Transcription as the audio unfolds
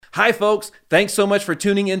Hi, folks. Thanks so much for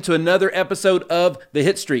tuning in to another episode of The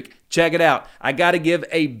Hit Streak. Check it out. I got to give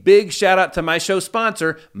a big shout out to my show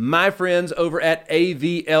sponsor, my friends over at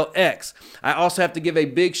AVLX. I also have to give a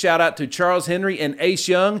big shout out to Charles Henry and Ace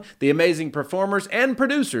Young, the amazing performers and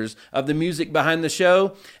producers of the music behind the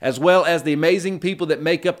show, as well as the amazing people that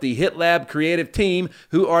make up the Hit Lab creative team,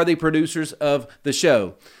 who are the producers of the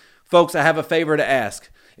show. Folks, I have a favor to ask.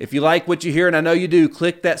 If you like what you hear, and I know you do,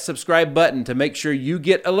 click that subscribe button to make sure you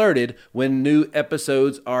get alerted when new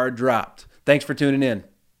episodes are dropped. Thanks for tuning in.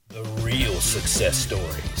 The real success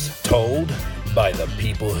stories told by the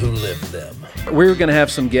people who live them. We're going to have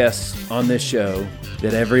some guests on this show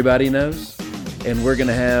that everybody knows, and we're going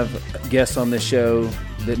to have guests on this show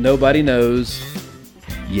that nobody knows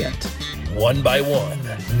yet. One by one,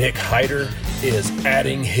 Nick Hyder is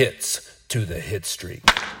adding hits to the hit streak.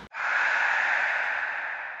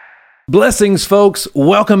 Blessings, folks.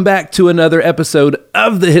 Welcome back to another episode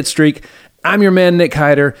of The Hit Streak. I'm your man, Nick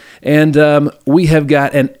Hyder, and we have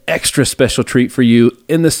got an extra special treat for you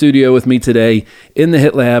in the studio with me today in the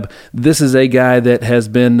Hit Lab. This is a guy that has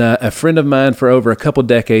been a friend of mine for over a couple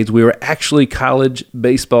decades. We were actually college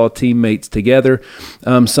baseball teammates together.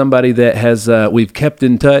 Somebody that has we've kept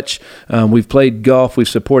in touch. We've played golf. We've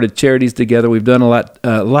supported charities together. We've done a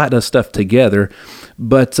lot of stuff together.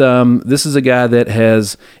 But this is a guy that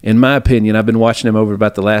has, in my opinion, I've been watching him over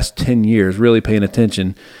about the last 10 years, really paying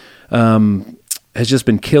attention, has just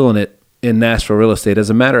been killing it in Nashville real estate. As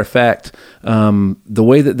a matter of fact, the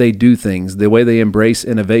way that they do things, the way they embrace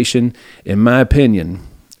innovation, in my opinion,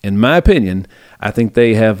 I think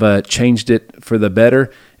they have changed it for the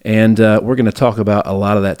better. And we're going to talk about a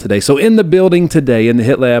lot of that today. So in the building today, in the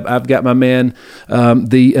Hit Lab, I've got my man,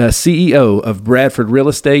 the CEO of Bradford Real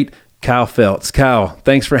Estate, Kyle Felts. Kyle,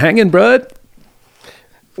 thanks for hanging, bud.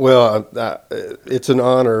 Well, it's an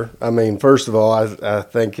honor. I mean, first of all, I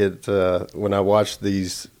think when I watch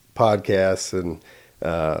these podcasts and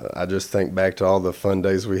I just think back to all the fun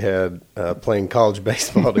days we had playing college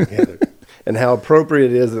baseball together and how appropriate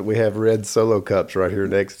it is that we have red Solo cups right here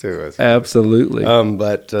next to us. Absolutely.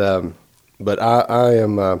 But I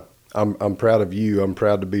am I'm proud of you. I'm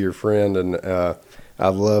proud to be your friend, and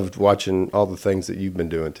I've loved watching all the things that you've been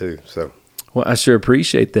doing too. So, well, I sure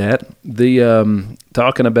appreciate that. The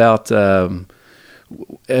talking about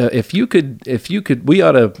if you could, we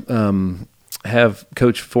ought to have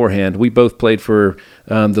Coach Forehand. We both played for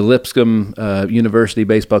the Lipscomb University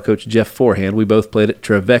baseball coach Jeff Forehand. We both played at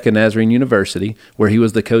Trevecca Nazarene University, where he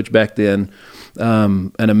was the coach back then.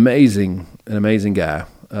 An amazing guy.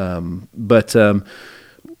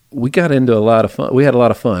 We got into a lot of fun. We had a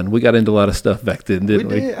lot of fun. We got into a lot of stuff back then, didn't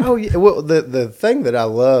we? Oh, yeah. Well, the thing that I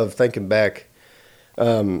love thinking back,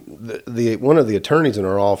 the one of the attorneys in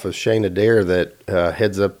our office, Shane Adair, that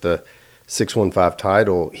heads up the 615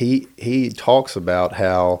 title, he talks about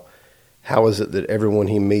how is it that everyone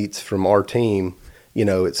he meets from our team,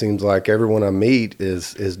 it seems like everyone I meet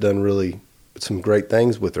is done really some great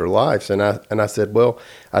things with their lives. And I said, well,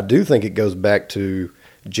 I do think it goes back to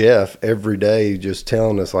Jeff every day just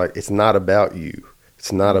telling us, like, it's not about you.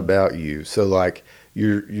 It's not about you. So, like,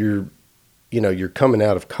 you're coming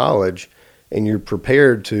out of college and you're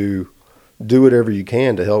prepared to do whatever you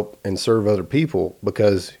can to help and serve other people,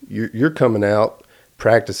 because you're coming out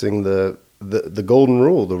practicing the golden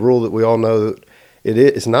rule, the rule that we all know that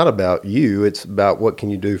it's not about you. It's about what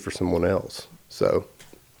can you do for someone else. So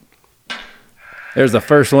there's the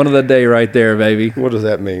first one of the day right there, baby. What does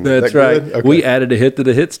that mean? That's right. Okay. We added a hit to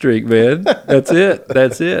the hit streak, man. That's it.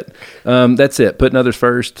 That's it. Putting others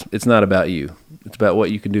first. It's not about you. It's about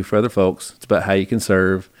what you can do for other folks. It's about how you can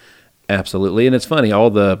serve. Absolutely. And it's funny, all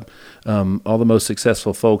the most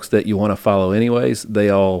successful folks that you want to follow anyways, we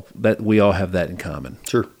all have that in common.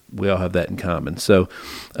 Sure. We all have that in common. So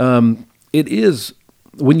it is,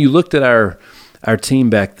 when you looked at our team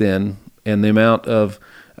back then and the amount of,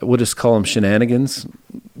 we'll just call them shenanigans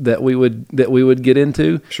that we would get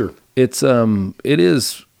into. Sure. It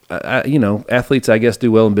is, athletes, I guess,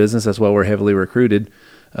 do well in business. That's why we're heavily recruited,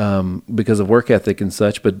 because of work ethic and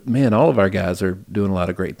such. But man, all of our guys are doing a lot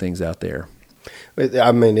of great things out there.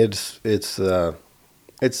 I mean,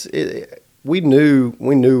 we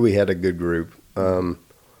knew we had a good group. And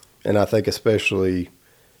I think especially,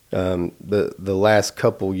 the last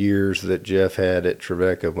couple years that Jeff had at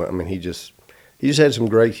Trevecca, I mean, he just had some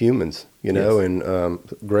great humans, yes. And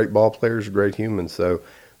great ball players, great humans. So,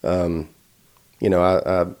 I'm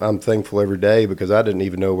thankful every day, because I didn't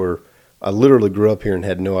even know I literally grew up here and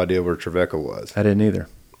had no idea where Trevecca was. I didn't either.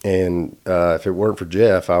 And if it weren't for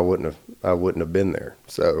Jeff, I wouldn't have been there.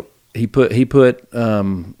 So he put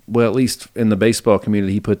well, at least in the baseball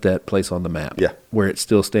community, he put that place on the map. Yeah. Where it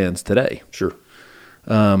still stands today. Sure.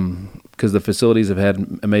 Because the facilities have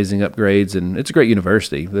had amazing upgrades, and it's a great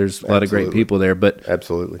university. There's a lot of great people there, but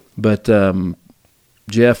Absolutely. But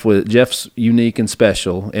Jeff's unique and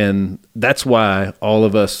special, and that's why all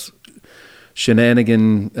of us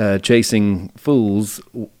shenanigan chasing fools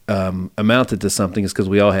amounted to something, is because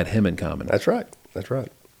we all had him in common. That's right.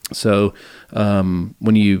 So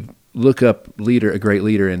when you look up a great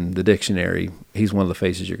leader in the dictionary, he's one of the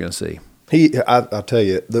faces you're going to see. I'll tell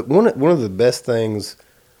you, one of the best things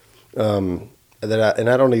I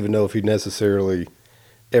don't even know if he necessarily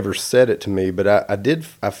ever said it to me, but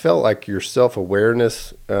I felt like your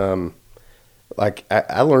self-awareness, like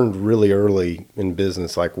I learned really early in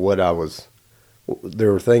business, like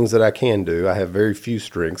there are things that I can do. I have very few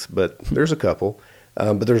strengths, but there's a couple,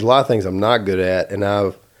 but there's a lot of things I'm not good at. And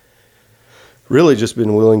I've really just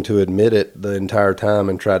been willing to admit it the entire time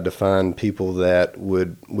and tried to find people that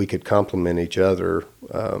we could complement each other.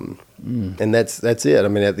 And that's it. I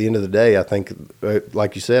mean, at the end of the day, I think,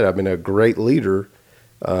 like you said, I mean, a great leader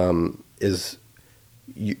it's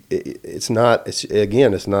not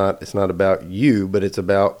about you, but it's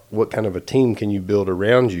about what kind of a team can you build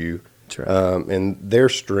around you. That's right. And their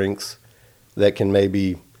strengths that can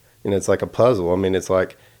maybe, it's like a puzzle. I mean, it's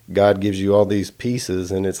like God gives you all these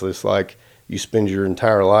pieces, and it's just like you spend your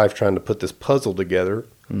entire life trying to put this puzzle together.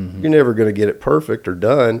 Mm-hmm. You're never going to get it perfect or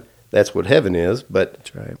done. That's what heaven is. But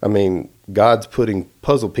that's right. I mean, God's putting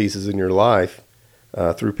puzzle pieces in your life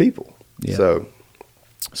through people. Yeah.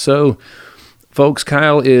 So, folks,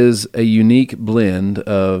 Kyle is a unique blend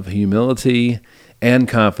of humility and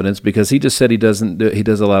confidence, because he just said he does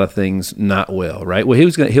a lot of things not well, right? Well,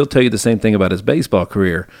 he'll tell you the same thing about his baseball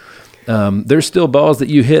career. There's still balls that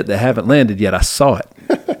you hit that haven't landed yet. I saw it.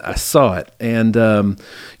 And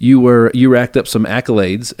you racked up some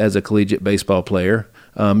accolades as a collegiate baseball player.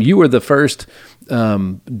 You were the first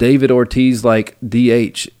David Ortiz like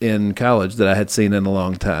DH in college that I had seen in a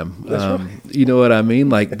long time. That's right. You know what I mean?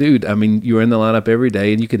 Like, dude, I mean, you were in the lineup every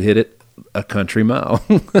day and you could hit it a country mile.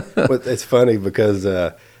 Well, it's funny because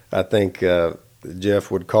I think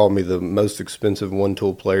Jeff would call me the most expensive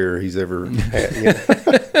one-tool player he's ever had.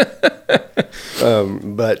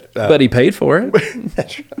 But he paid for it.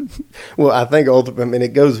 That's right. Well, I think ultimately, I mean,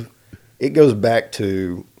 it goes back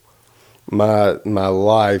to my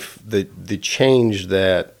life, the change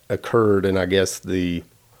that occurred, and I guess when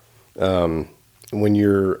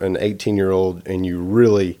you're an 18-year-old and you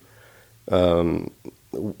really,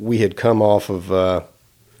 we had come off of a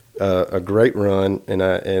great run,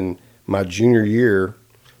 and my junior year,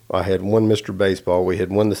 I had won Mr. Baseball. We had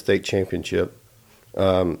won the state championship,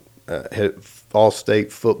 had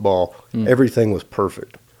all-state football. Everything was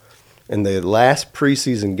perfect. And the last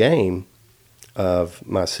preseason game of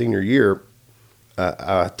my senior year,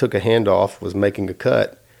 I took a handoff, was making a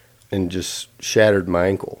cut, and just shattered my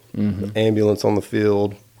ankle. Mm-hmm. Ambulance on the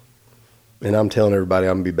field, and I'm telling everybody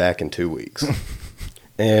I'm going to be back in 2 weeks.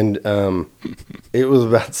 And it was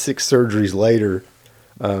about 6 surgeries later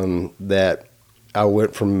that I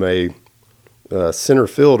went from a center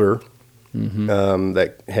fielder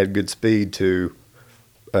that had good speed to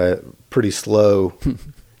pretty slow,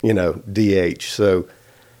 DH. So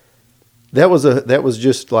that was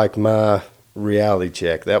just like my reality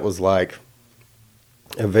check. That was like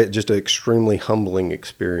just an extremely humbling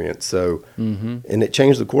experience. So, and it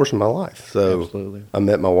changed the course of my life. So absolutely. I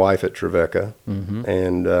met my wife at Trevecca,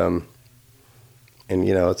 and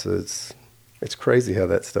it's crazy how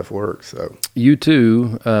that stuff works. So you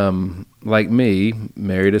too, like me,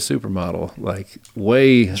 married a supermodel, like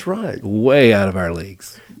way, that's right, way out of our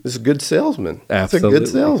leagues. This is a good salesman. Absolutely. It's a good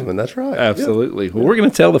salesman. That's right. Absolutely. Yeah. Well, we're going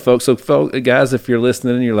to tell the folks. So, guys, if you're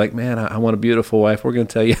listening and you're like, man, I want a beautiful wife, we're going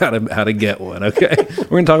to tell you how to get one. Okay. We're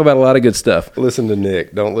going to talk about a lot of good stuff. Listen to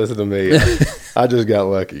Nick. Don't listen to me. I just got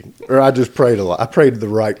lucky, or I just prayed a lot. I prayed the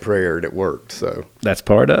right prayer and it worked. So that's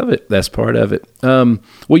part of it. Well,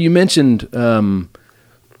 you mentioned,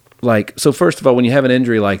 so first of all, when you have an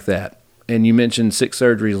injury like that, and you mentioned 6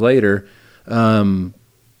 surgeries later, the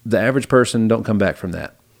average person don't come back from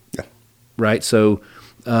that. Yeah. Right. So,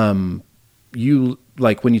 you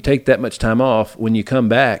when you take that much time off, when you come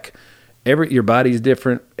back, your body's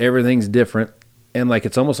different, everything's different. And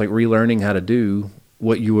it's almost like relearning how to do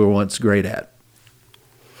what you were once great at.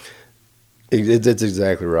 That's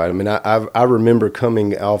exactly right. I mean, I remember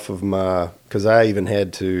coming off of because I even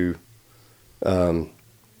had to,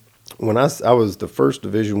 when I was the first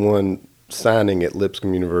Division I signing at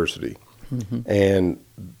Lipscomb University, and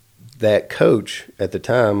that coach at the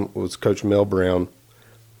time was Coach Mel Brown,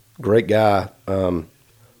 great guy.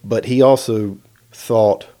 but he also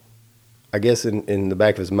thought, I guess in the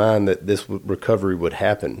back of his mind, that this recovery would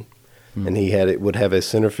happen. And would have a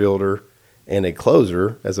center fielder and a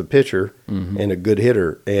closer as a pitcher and a good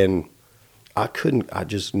hitter. And I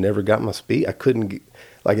just never got my speed. I couldn't,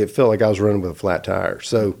 it felt like I was running with a flat tire.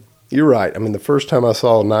 So you're right. I mean, the first time I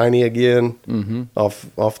saw 90 again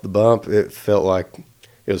off the bump, it felt like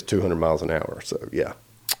it was 200 miles an hour. So, yeah.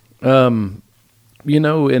 In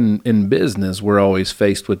business, we're always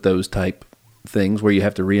faced with those type things where you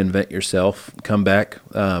have to reinvent yourself, come back,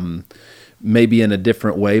 maybe in a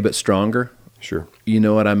different way, but stronger. Sure. You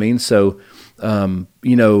know what I mean? So,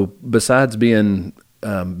 besides being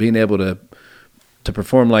able to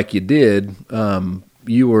perform like you did,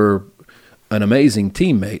 you were an amazing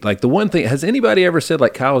teammate. Like, the one thing, has anybody ever said,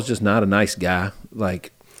 like, Kyle's just not a nice guy?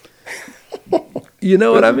 Like, you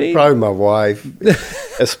know what I mean? Probably my wife,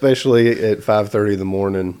 especially at 5:30 in the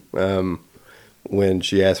morning, when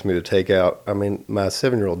she asked me to take out. I mean, my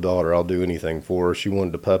 7-year-old daughter, I'll do anything for her. She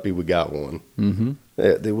wanted a puppy, we got one. Mm-hmm.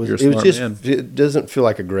 It doesn't feel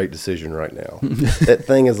like a great decision right now. That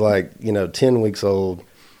thing is 10 weeks old,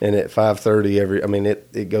 and at 5:30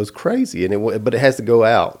 it goes crazy, but it has to go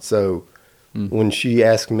out. So when she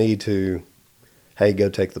asked me to, hey, go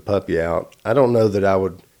take the puppy out, I don't know that I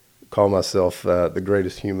would call myself the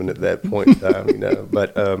greatest human at that point in time,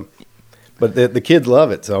 But the kids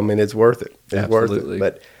love it, so it's worth it. It's Absolutely.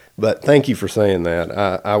 worth it. But thank you for saying that.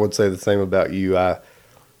 I would say the same about you.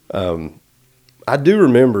 I do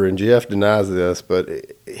remember, and Jeff denies this, but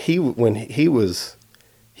he would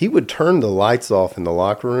turn the lights off in the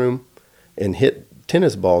locker room and hit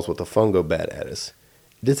tennis balls with a fungo bat at us.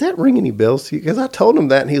 Does that ring any bells to you? Because I told him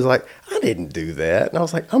that, and he's like, I didn't do that. And I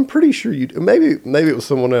was like, I'm pretty sure you did. Maybe it was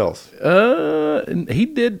someone else. He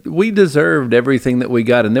did. We deserved everything that we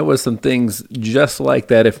got, and there was some things just like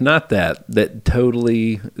that, if not that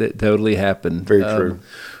totally happened. Very true.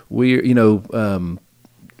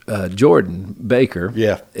 Jordan Baker,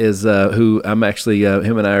 is who I'm actually.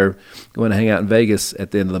 Him and I are going to hang out in Vegas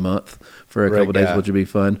at the end of the month for a couple days, which would be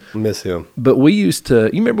fun. Miss him. But we used to.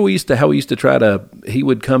 You remember how we used to try to. He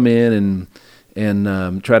would come in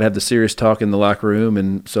and try to have the serious talk in the locker room,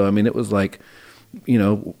 and so it was like,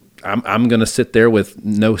 I'm going to sit there with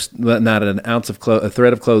not an ounce of a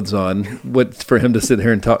thread of clothes on, for him to sit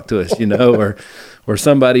here and talk to us, or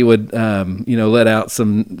somebody would let out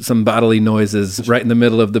some bodily noises right in the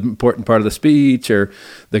middle of the important part of the speech. Or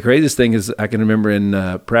the craziest thing is, I can remember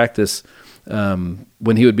in practice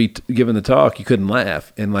when he would be giving the talk, you couldn't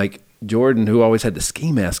laugh, and like Jordan, who always had the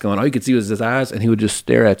ski mask on, all you could see was his eyes, and he would just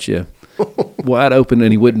stare at you wide open,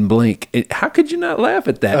 and he wouldn't blink. How could you not laugh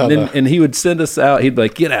at that? And he would send us out. He'd be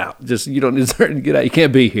like, "Get out! You don't deserve to get out. You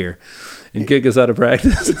can't be here," and kick us out of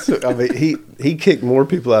practice. He kicked more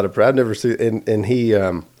people out of practice. I've never seen. And he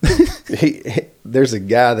there's a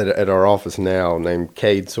guy that at our office now named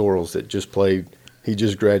Cade Sorrells that just played. He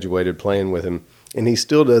just graduated playing with him, and he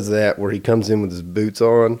still does that where he comes in with his boots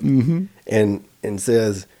on and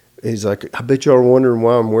says. He's like, I bet y'all are wondering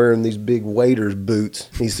why I'm wearing these big waiter's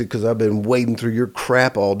boots. He said, because I've been wading through your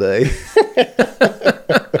crap all day.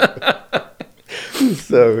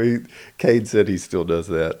 So Cade said he still does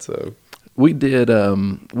that. So we did.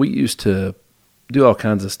 We used to do all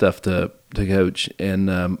kinds of stuff to coach,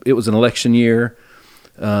 and it was an election year.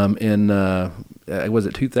 Was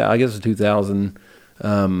it 2000? I guess it was 2000.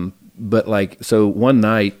 But so one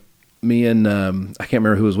night, me and I can't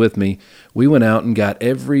remember who was with me. We went out and got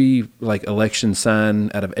every election sign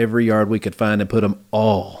out of every yard we could find and put them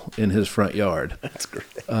all in his front yard. That's great.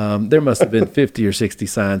 There must have been 50 or 60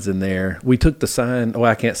 signs in there. We took the sign.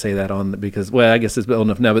 I can't say that on because I guess it's old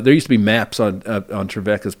enough now. But there used to be maps on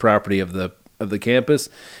Trevecca's property of the campus.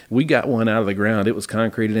 We got one out of the ground. It was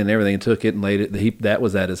concreted and everything. And took it and laid it. That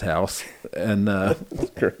was at his house. And That's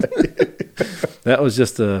great. that was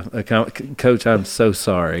just a coach. I'm so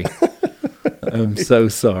sorry. I'm so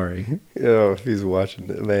sorry. If he's watching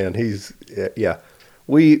it, man,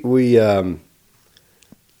 we but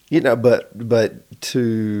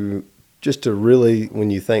to really,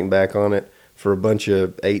 when you think back on it, for a bunch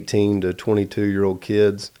of 18 to 22-year-old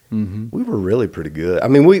kids, we were really pretty good.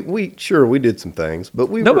 We did some things,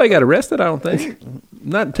 but nobody got arrested. I don't think.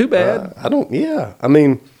 Not too bad. That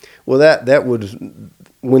would.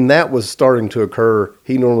 When that was starting to occur,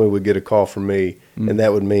 he normally would get a call from me, and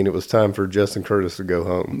that would mean it was time for Justin Curtis to go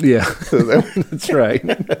home. Yeah, that's right.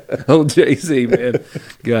 Old JC, man.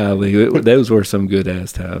 Golly, those were some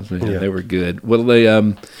good-ass times, man. Yeah. They were good. Well, we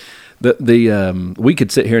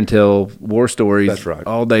could sit here and tell war stories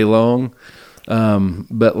all day long,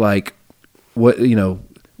 but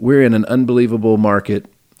we're in an unbelievable market.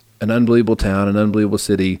 an unbelievable town, an unbelievable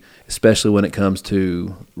city, especially when it comes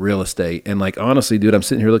to real estate. And like, honestly, dude, I'm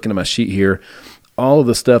sitting here looking at my sheet here, all of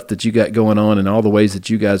the stuff that you got going on and all the ways that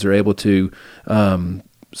you guys are able to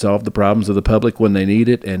solve the problems of the public when they need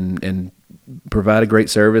it and provide a great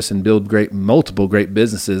service and build multiple great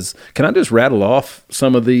businesses. Can I just rattle off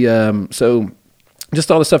some of the,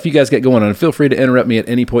 just all the stuff you guys got going on? Feel free to interrupt me at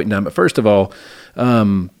any point in time. But first of all,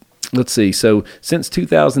 let's see. So since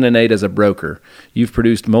 2008 as a broker, you've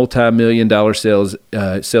produced multi-million-dollar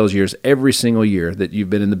sales years every single year that you've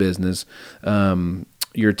been in the business. You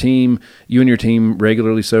and your team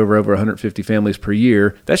regularly serve over 150 families per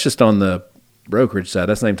year. That's just on the brokerage side.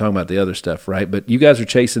 That's not even talking about the other stuff, right? But you guys are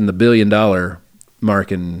chasing the $1 billion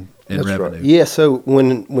mark in revenue. Right. Yeah. So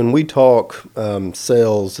when we talk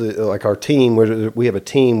sales, like our team, we have a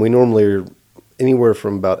team. We normally are anywhere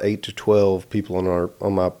from about 8 to 12 people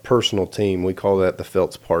on my personal team. We call that the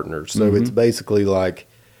Phelps Partners. So it's basically like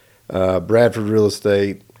Bradford Real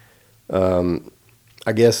Estate.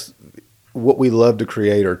 I guess what we love to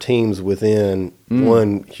create are teams within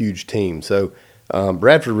one huge team. So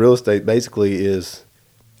Bradford Real Estate basically is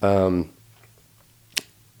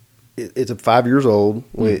it's 5 years old,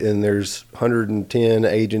 and there's 110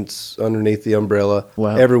 agents underneath the umbrella.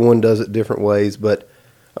 Wow. Everyone does it different ways, but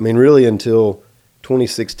I mean, really until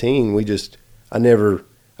 2016,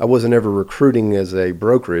 I wasn't ever recruiting as a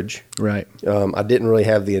brokerage. Right. I didn't really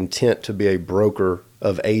have the intent to be a broker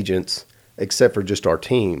of agents, except for just our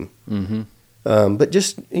team. Mm-hmm. But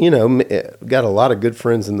just, got a lot of good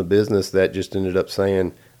friends in the business that just ended up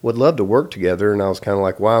saying, would love to work together. And I was kind of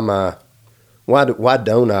like, why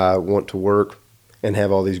don't I want to work and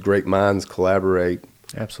have all these great minds collaborate?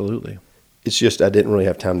 Absolutely. It's just I didn't really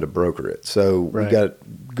have time to broker it. So Right. we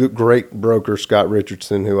got great broker, Scott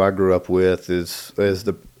Richardson, who I grew up with, is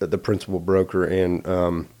the principal broker.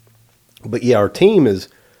 And but yeah, our team since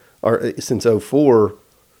 2004.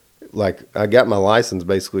 Like, I got my license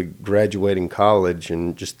basically graduating college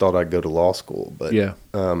and just thought I'd go to law school. But Yeah.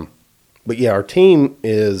 But yeah, our team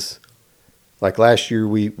is like last year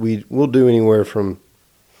we'll do anywhere from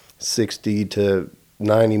 60 to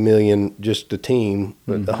 90 million just a team,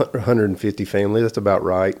 150 families. That's about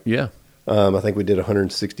right. Yeah. I think we did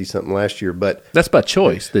 160 something last year, but That's by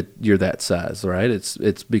choice that you're that size, right?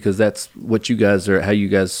 It's because that's what you guys are, how you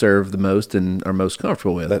guys serve the most and are most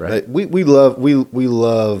comfortable with, right? we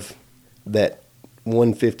love that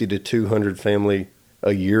 150 to 200 family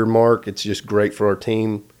a year mark. It's just great for our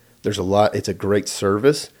team. There's a lot. It's a great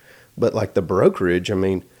service, but like the brokerage, I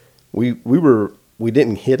mean, we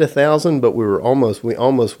didn't hit 1,000, but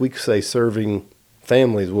we could say serving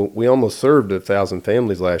families. Well, we almost served 1,000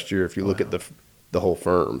 families last year if you look at the whole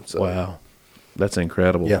firm. So. Wow, that's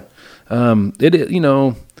incredible. Yeah. When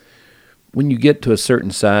you get to a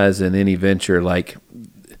certain size in any venture, like,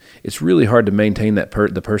 it's really hard to maintain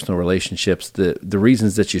the personal relationships, the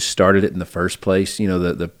reasons that you started it in the first place,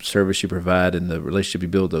 the service you provide and the relationship you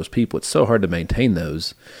build with those people. It's so hard to maintain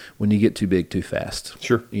those when you get too big too fast.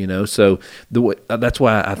 Sure. So that's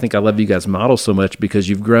why I think I love you guys' model so much, because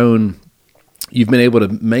you've grown. You've been able to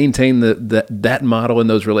maintain that model and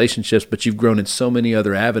those relationships, but you've grown in so many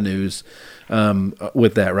other avenues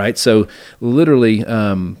with that, right? So literally,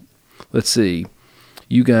 let's see.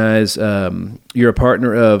 You guys, you're a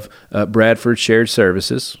partner of Bradford Shared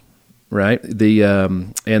Services, right?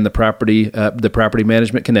 And the property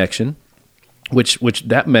management connection, which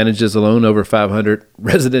that manages alone over 500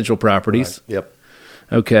 residential properties. Right. Yep.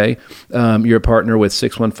 Okay. You're a partner with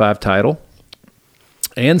 615 Title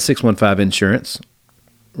and 615 Insurance,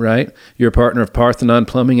 right? You're a partner of Parthenon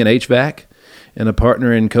Plumbing and HVAC, and a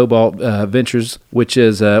partner in Cobalt Ventures, which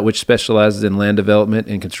specializes in land development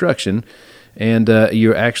and construction. And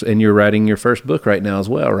you're writing your first book right now as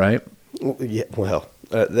well, right? Yeah. Well,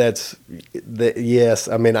 yes.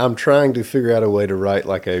 I mean, I'm trying to figure out a way to write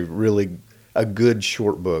like a good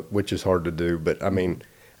short book, which is hard to do. But I mean,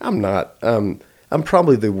 I'm not. I'm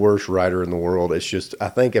probably the worst writer in the world. It's just, I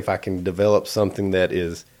think if I can develop something that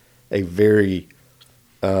is a very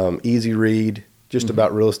easy read, just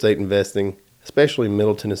about real estate investing, especially in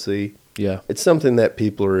Middle Tennessee. Yeah. It's something that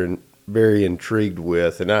people are very intrigued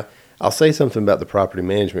with. And I'll say something about the property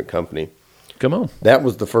management company. Come on. That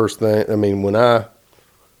was the first thing. I mean, when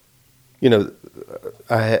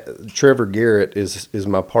Trevor Garrett is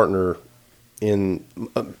my partner in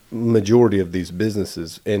a majority of these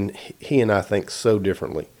businesses, and he and I think so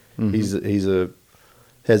differently. Mm-hmm.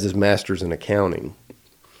 Has his master's in accounting,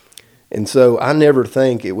 and so I never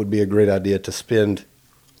think it would be a great idea to spend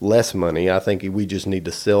less money. I think we just need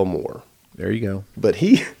to sell more. There you go. But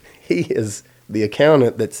he is the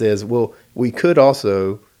accountant that says, well, we could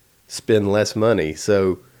also spend less money.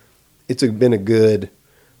 So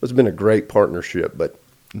it's been a great partnership. But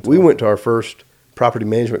we went to our first property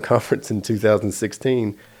management conference in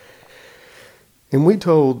 2016, and we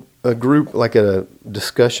told a group, like a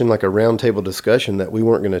discussion, like a roundtable discussion, that we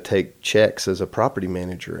weren't going to take checks as a property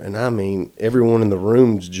manager. And I mean, everyone in the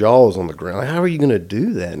room's jaws on the ground. Like, how are you going to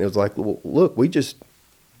do that? And it was like, well, look,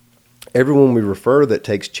 everyone we refer that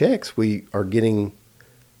takes checks, we are getting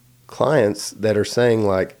clients that are saying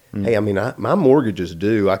like, hey, I mean, my mortgage is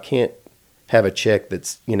due. I can't have a check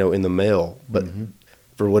that's, in the mail, but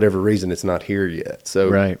for whatever reason, it's not here yet.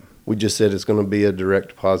 So we just said it's going to be a direct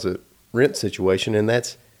deposit rent situation. And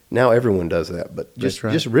now everyone does that. But just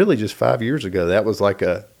 5 years ago, that was like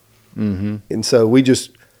and so we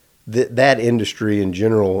just, that industry in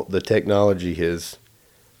general, the technology it's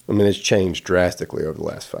changed drastically over the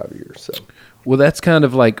last 5 years. So, well, that's kind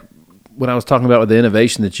of like what I was talking about with the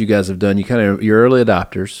innovation that you guys have done. You're early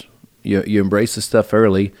adopters. You embrace the stuff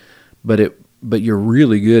early, but you're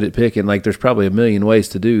really good at picking. Like, there's probably a million ways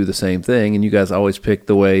to do the same thing, and you guys always pick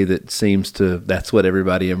the way that that's what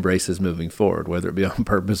everybody embraces moving forward, whether it be on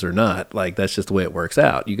purpose or not. Like, that's just the way it works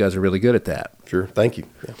out. You guys are really good at that. Sure. Thank you.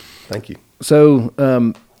 Yeah. Thank you. So,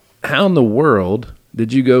 how in the world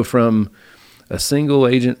did you go from a single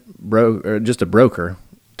agent or just a broker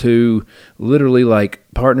to literally like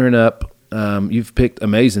partnering up? You've picked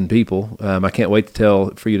amazing people. I can't wait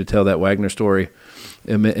for you to tell that Wagner story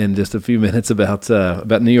in just a few minutes about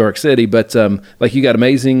New York City. But like, you got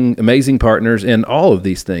amazing partners in all of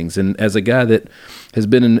these things. And as a guy that has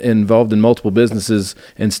been involved in multiple businesses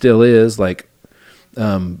and still is, like,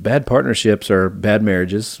 bad partnerships are bad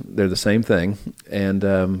marriages. They're the same thing, and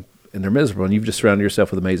they're miserable. And you've just surrounded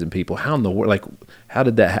yourself with amazing people. How in the world? Like, how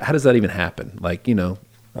does that even happen? Like, I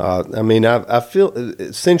feel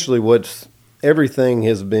essentially everything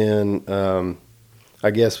has been. I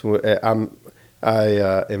guess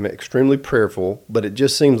I am extremely prayerful, but it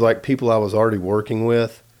just seems like people I was already working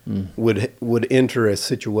with would enter a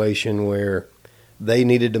situation where they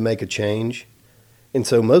needed to make a change. And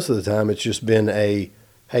so most of the time it's just been hey,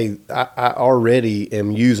 I already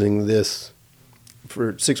am using this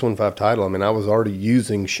for 615 Title. I mean, I was already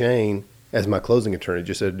using Shane as my closing attorney,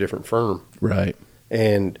 just at a different firm. Right.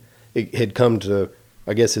 And it had come to,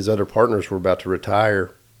 I guess his other partners were about to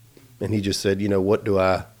retire, and he just said, what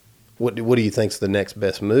do you think's the next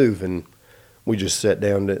best move? And we just sat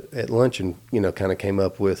down at lunch and, kind of came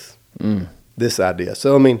up with this idea.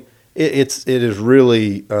 So, I mean, it is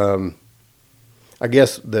really, I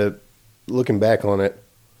guess looking back on it,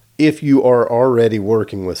 if you are already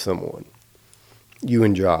working with someone, you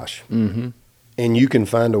and Josh, and you can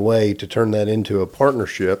find a way to turn that into a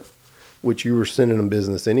partnership, which you were sending them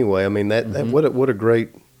business anyway. I mean, what a great,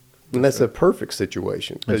 and that's a perfect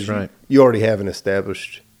situation, because you already have an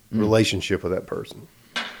established relationship with that person.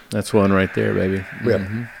 That's one right there, baby. Yeah.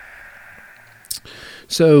 Mm-hmm.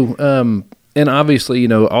 So, and obviously,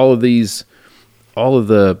 all of the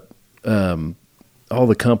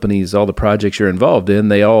companies, all the projects you're involved in,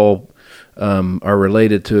 they all are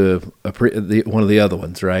related to one of the other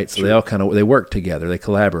ones, right? So they all they work together, they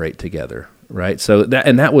collaborate together, right? So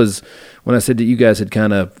that was when I said that you guys had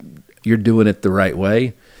you're doing it the right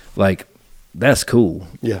way, like, that's cool.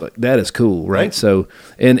 Yeah, like, that is cool, right? Right. So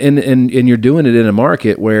and you're doing it in a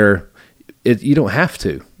market where you don't have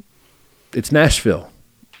to. It's Nashville.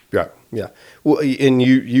 Yeah. Well, and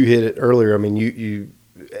you hit it earlier. I mean, you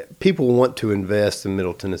people want to invest in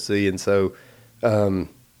Middle Tennessee, and so I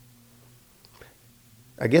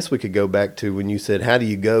guess we could go back to when you said, how do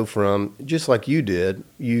you go from, just like you did,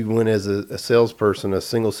 you went as a salesperson, a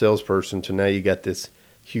single salesperson, to now you got this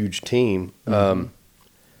huge team. Mm-hmm.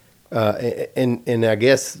 And I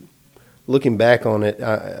guess looking back on it,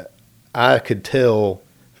 I could tell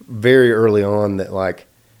very early on that, like,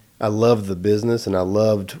 I loved the business and I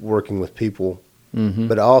loved working with people,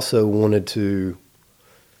 but I also wanted to,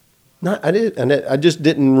 I just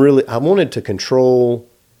didn't really, I wanted to control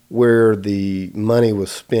where the money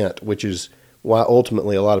was spent, which is why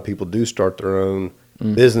ultimately a lot of people do start their own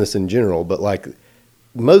business in general. But like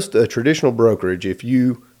most traditional brokerage, if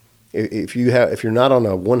you're not on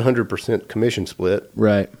a 100% commission split,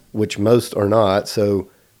 right, which most are not, so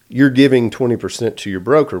you're giving 20% to your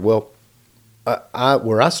broker. Well,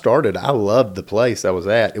 where I started, I loved the place I was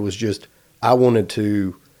at. It was just I wanted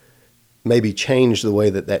to maybe change the way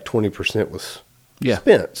that 20% was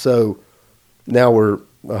spent. So now we're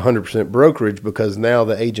 100% brokerage, because now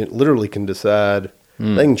the agent literally can decide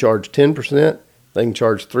they can charge 10%, they can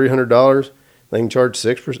charge $300, they can charge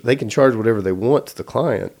 6%, they can charge whatever they want to the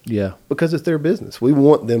client. Yeah, because it's their business. We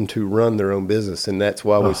want them to run their own business, and that's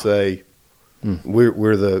why we say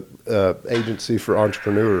We're the agency for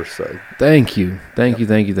entrepreneurs. So Thank you.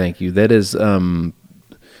 That is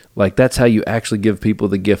like that's how you actually give people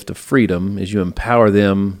the gift of freedom, is you empower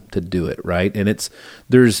them to do it, right? And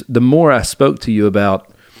there's the more I spoke to you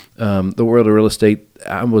about the world of real estate,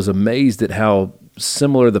 I was amazed at how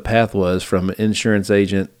similar the path was from insurance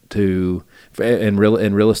agent to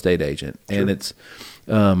real estate agent. Sure. And it's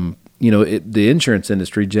the insurance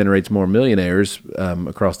industry generates more millionaires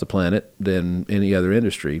across the planet than any other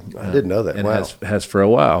industry. I didn't know that. And wow. has for a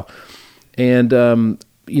while. And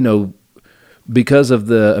because of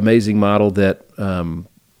the amazing model that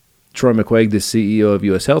Troy McQuaig, the CEO of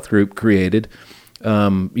U.S. Health Group, created,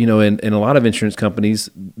 in a lot of insurance companies,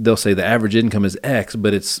 they'll say the average income is X,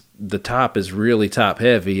 but the top is really top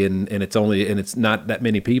heavy, and it's not that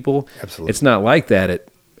many people. Absolutely, it's not like that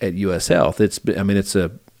at U.S. Health.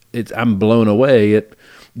 I'm blown away at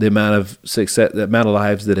the amount of success, the amount of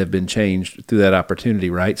lives that have been changed through that opportunity.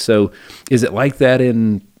 Right. So, is it like that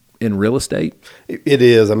in real estate? It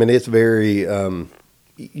is. I mean, it's very.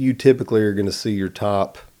 You typically are going to see your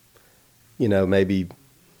top. Maybe.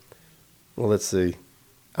 Well, let's see.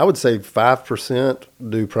 I would say 5%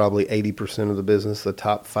 do probably 80% of the business. The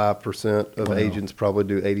top 5% of agents probably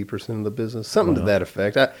do 80% of the business. Something to that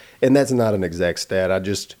effect. And that's not an exact stat. I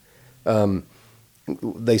just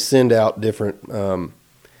they send out different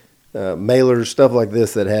mailers, stuff like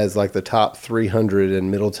this that has like the top 300 in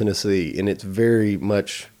Middle Tennessee, and it's very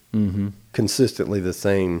much consistently the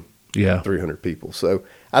same 300 people. So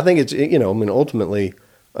I think it's ultimately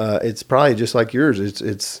it's probably just like yours.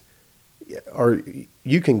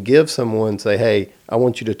 You can give someone, say, hey, I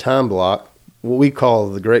want you to time block what we call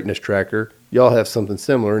the greatness tracker. Y'all have something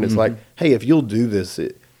similar, and it's like, hey, if you'll do this,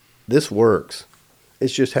 this works.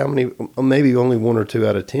 It's just how many, maybe only 1 or 2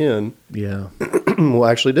 out of 10 will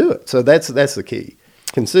actually do it. So that's the key,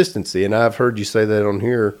 consistency. And I've heard you say that on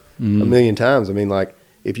here a million times. I mean, like,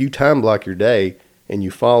 if you time block your day and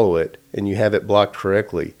you follow it and you have it blocked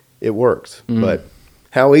correctly, it works. But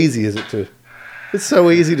how easy is it to? It's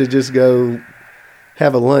so easy to just go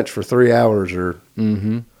have a lunch for 3 hours, or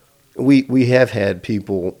we have had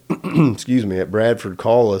people, excuse me, at Bradford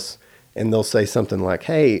call us, and they'll say something like,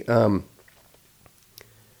 "Hey, I'm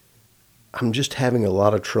just having a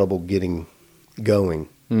lot of trouble getting going."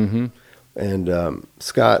 And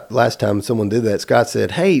Scott, last time someone did that, Scott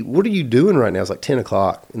said, "Hey, what are you doing right now?" It's like 10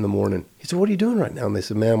 o'clock in the morning. He said, "What are you doing right now?" And they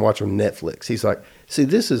said, "Man, I'm watching Netflix." He's like, "See,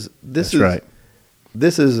 this is right.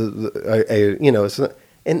 This is it's not,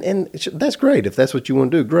 and that's great. If that's what you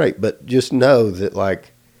want to do, great. But just know that,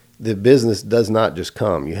 like, the business does not just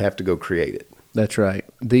come. You have to go create it." That's right.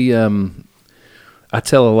 I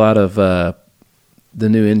tell a lot of the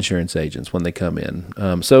new insurance agents when they come in.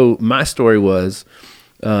 So my story was,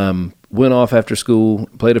 went off after school,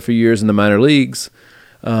 played a few years in the minor leagues,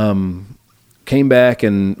 came back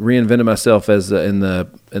and reinvented myself as in the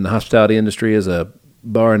hospitality industry as a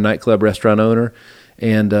bar and nightclub restaurant owner.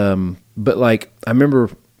 And, but like, I remember,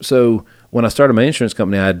 so when I started my insurance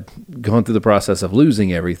company, I'd gone through the process of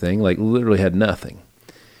losing everything, like literally had nothing.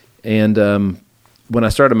 And, when I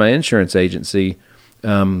started my insurance agency,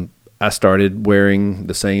 I started wearing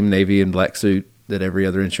the same navy and black suit that every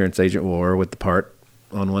other insurance agent wore, with the part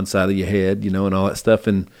on one side of your head, and all that stuff.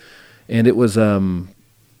 And it was,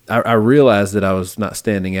 I realized that I was not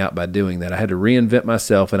standing out by doing that. I had to reinvent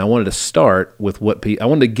myself, and I wanted to start with I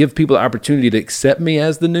wanted to give people the opportunity to accept me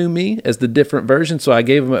as the new me, as the different version. So I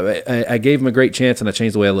gave them a great chance, and I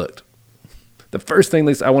changed the way I looked. The first thing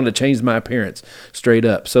I wanted to change my appearance straight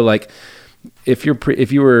up. So like, if you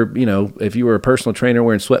were a personal trainer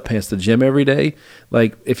wearing sweatpants to the gym every day,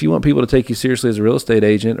 like, if you want people to take you seriously as a real estate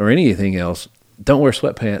agent or anything else, don't wear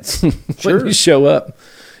sweatpants when you show up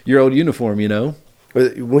your old uniform,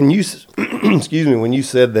 When you, excuse me, when you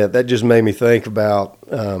said that just made me think about,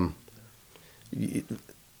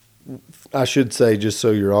 I should say, just so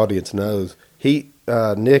your audience knows,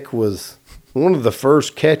 Nick was one of the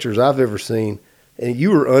first catchers I've ever seen, and you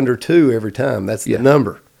were under 2 every time. That's the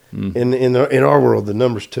number. In our world, the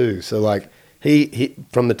number's 2. So like he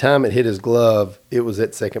from the time it hit his glove, it was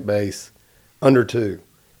at second base, under 2,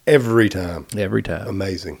 every time. Every time.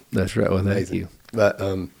 Amazing. That's right. Well, thank you. But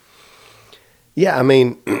yeah, I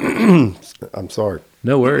mean, I'm sorry.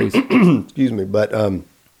 No worries. Excuse me, but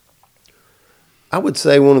I would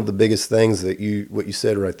say one of the biggest things that what you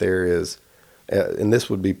said right there is, and this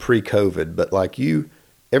would be pre-COVID, but like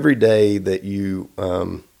every day that you.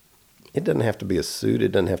 It doesn't have to be a suit.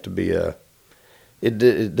 It doesn't have to be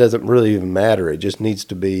it doesn't really even matter. It just needs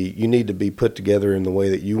to be, you need to be put together in the way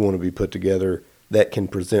that you want to be put together that can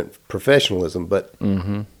present professionalism. But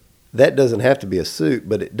that doesn't have to be a suit,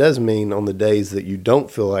 but it does mean on the days that you don't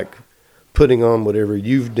feel like putting on whatever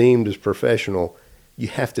you've deemed as professional, you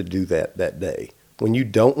have to do that day. When you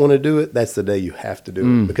don't want to do it, that's the day you have to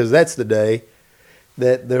do it, because that's the day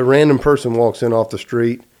that the random person walks in off the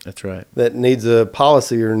street. That's right. That needs a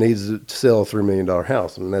policy or needs to sell a $3 million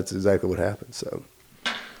house. I mean, that's exactly what happens. So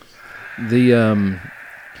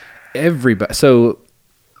everybody. So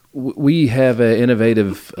we have an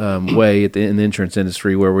innovative way in the insurance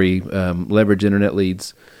industry where we leverage internet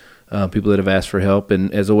leads, people that have asked for help,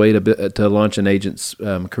 and as a way to launch an agent's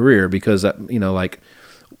career. Because like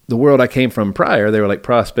the world I came from prior, they were like,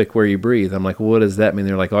 prospect where you breathe. I'm like, well, what does that mean?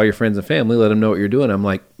 They're like, all your friends and family, let them know what you're doing. I'm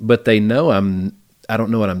like, but they know I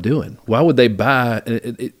don't know what I'm doing. Why would they buy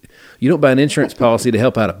it? You don't buy an insurance policy to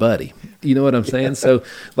help out a buddy. You know what I'm saying? So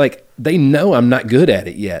like they know I'm not good at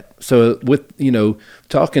it yet. So with,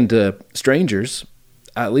 talking to strangers,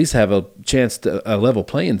 I at least have a chance to a level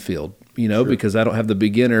playing field, sure. Because I don't have the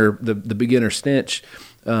beginner stench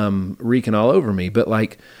reeking all over me. But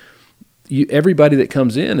like everybody that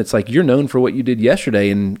comes in, it's like you're known for what you did yesterday.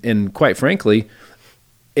 And quite frankly,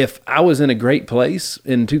 if I was in a great place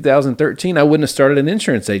in 2013, I wouldn't have started an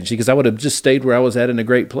insurance agency because I would have just stayed where I was at in a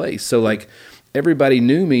great place. So like everybody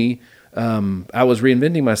knew me. I was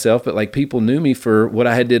reinventing myself, but like people knew me for what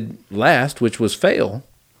I had did last, which was fail.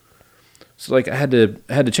 So like I had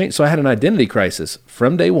to change. So I had an identity crisis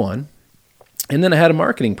from day one. And then I had a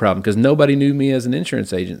marketing problem because nobody knew me as an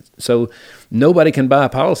insurance agent. So nobody can buy a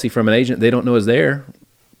policy from an agent they don't know is there.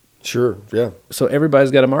 Sure, yeah. So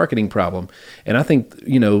everybody's got a marketing problem. And I think,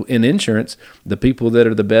 in insurance, the people that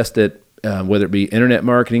are the best at, whether it be internet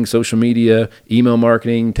marketing, social media, email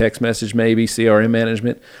marketing, text message maybe, CRM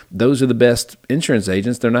management, those are the best insurance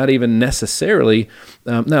agents. They're not even necessarily,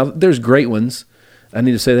 now there's great ones. I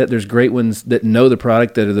need to say that there's great ones that know the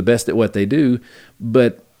product that are the best at what they do,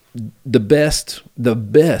 but the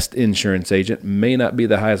best insurance agent may not be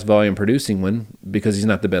the highest volume producing one because he's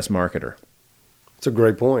not the best marketer. It's a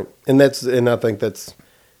great point. And I think that's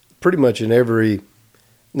pretty much in every,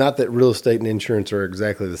 not that real estate and insurance are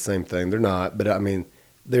exactly the same thing. They're not, but I mean,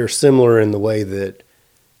 they're similar in the way that,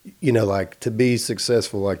 like to be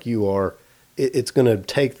successful like you are, it's going to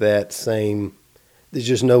take that same, there's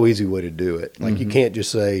just no easy way to do it. Like you can't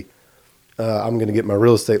just say, I'm going to get my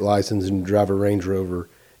real estate license and drive a Range Rover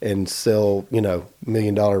and sell, $1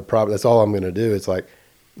 million property. That's all I'm going to do. It's like,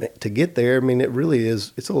 to get there, I mean, it really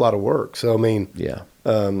is, it's a lot of work. So, I mean, yeah,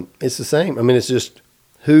 it's the same. I mean, it's just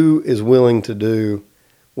who is willing to do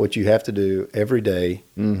what you have to do every day.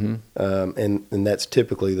 Mm-hmm. And that's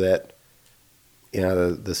typically that,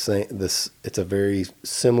 the same, it's a very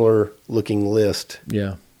similar looking list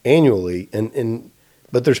annually.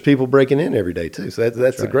 But there's people breaking in every day too. So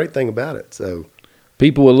that's the great thing about it. So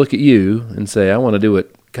people will look at you and say, I want to do what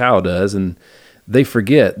Kyle does. And they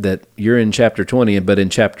forget that you're in chapter 20, but in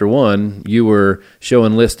chapter 1, you were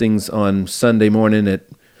showing listings on Sunday morning at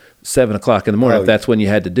 7 o'clock in the morning, if that's when you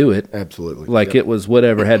had to do it. Absolutely. Like it was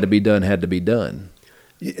whatever had to be done.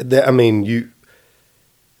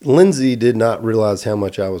 Lindsay did not realize how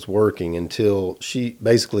much I was working until she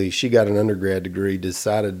got an undergrad degree,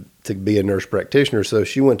 decided to be a nurse practitioner. So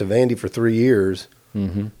she went to Vandy for 3 years.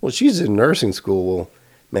 Mm-hmm. Well, she's in nursing school. Well,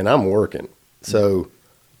 man, I'm working. So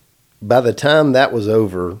by the time that was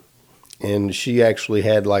over and she actually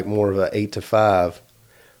had like more of a 8 to 5,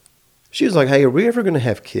 she was like, hey, are we ever going to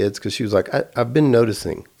have kids? Because she was like, I've been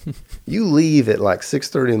noticing you leave at like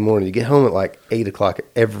 6:30 in the morning. You get home at like 8 o'clock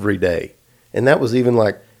every day. And that was even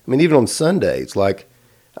like, even on Sundays, like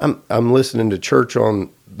I'm listening to church on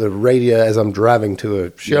the radio as I'm driving to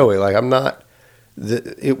a show. Yeah. Like I'm not,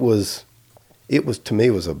 it was to me,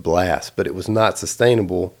 it was a blast, but it was not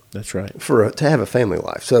sustainable. That's right. To have a family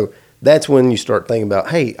life. So that's when you start thinking about,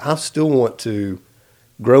 hey, I still want to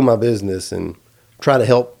grow my business and try to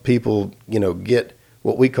help people, get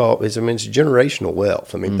what we call, it's generational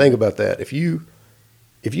wealth. Think about that. If you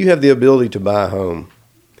have the ability to buy a home,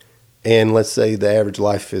 and let's say the average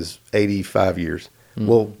life is 85 years,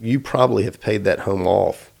 well, you probably have paid that home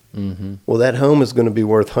off. Mm-hmm. Well, that home is going to be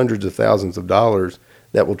worth hundreds of thousands of dollars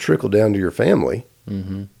that will trickle down to your family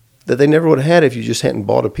that they never would have had if you just hadn't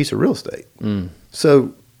bought a piece of real estate.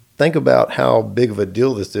 So think about how big of a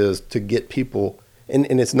deal this is to get people, and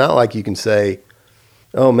it's not like you can say,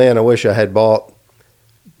 oh man, I wish I had bought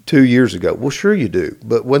 2 years ago. Well, sure you do,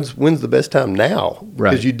 but when's the best time now? Right.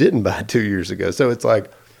 Because you didn't buy 2 years ago. So it's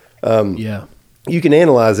like, you can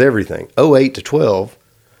analyze everything. 08 to 12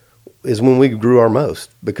 is when we grew our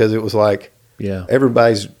most because it was like,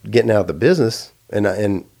 everybody's getting out of the business.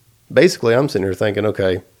 And basically I'm sitting here thinking,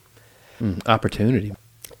 okay. Opportunity.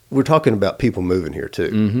 we're talking about people moving here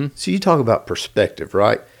too. So you talk about perspective,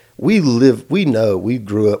 right? We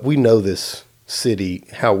grew up, we know this city,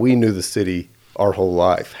 how we knew the city our whole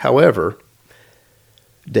life. However,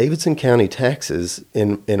 Davidson County taxes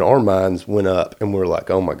in our minds went up, and we're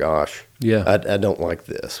like, oh my gosh, I don't like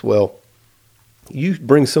this. Well, you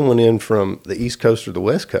bring someone in from the East Coast or the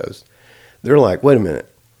West Coast, they're like, wait a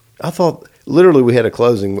minute. I thought, literally we had a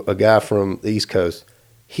closing, a guy from the East Coast,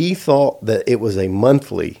 he thought that it was a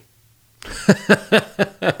monthly.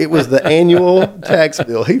 It was the annual tax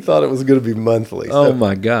bill. He thought it was going to be monthly. Oh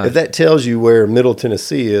my God. If that tells you where Middle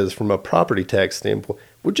Tennessee is from a property tax standpoint,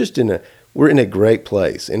 we're in a great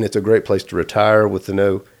place, and it's a great place to retire with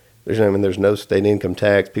there's no state income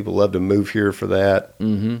tax. People love to move here for that.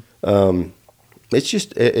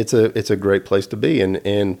 It's a great place to be,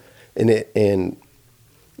 and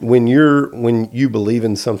when you believe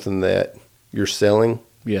in something that you're selling,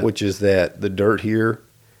 which is that the dirt here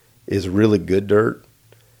is really good dirt,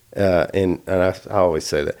 and I always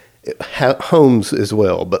say that homes as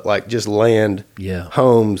well, but like just land,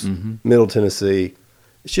 homes, Middle Tennessee,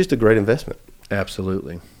 it's just a great investment.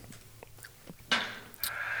 Absolutely.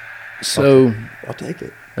 So I'll take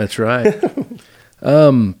it. That's right.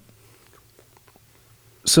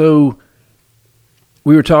 So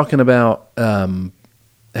we were talking about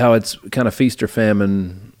how it's kind of feast or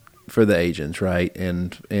famine for the agents, right?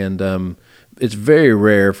 And it's very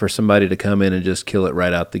rare for somebody to come in and just kill it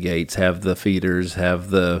right out the gates, have the feeders,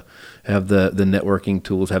 have the networking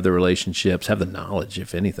tools, have the relationships, have the knowledge,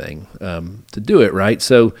 if anything, to do it, right?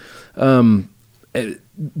 So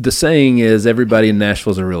the saying is everybody in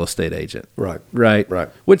Nashville is a real estate agent. Right.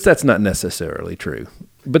 Which that's not necessarily true,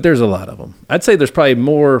 but there's a lot of them. I'd say there's probably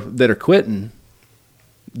more that are quitting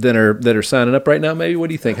than are signing up right now. Maybe. What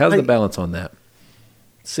do you think? How's the balance on that?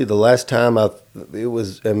 See, the last time it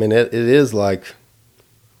is like,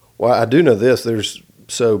 well, I do know this.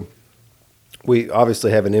 We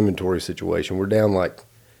obviously have an inventory situation. We're down like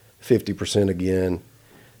 50% again.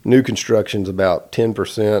 New construction's about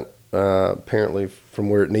 10%, apparently,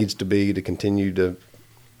 from where it needs to be to continue to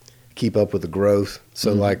keep up with the growth.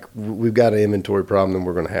 So like we've got an inventory problem, and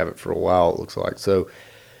we're going to have it for a while, it looks like. So,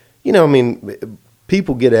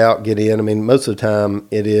 people get out, get in. Most of the time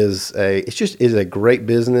it's a great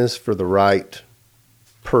business for the right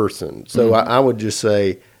person. So I would just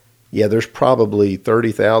say, there's probably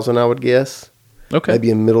 30,000, I would guess. Okay. Maybe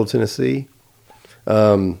in Middle Tennessee,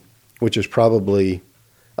 which is probably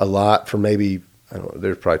a lot for maybe, I don't know,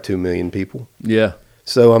 there's probably 2 million people. Yeah.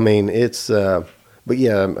 So, it's, I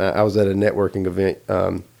was at a networking event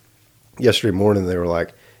yesterday morning. They were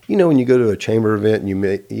like, when you go to a chamber event and you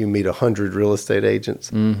meet 100 real estate agents,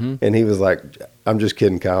 and he was like, I'm just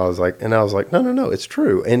kidding, Kyle. I was like, no, it's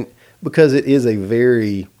true. And because it is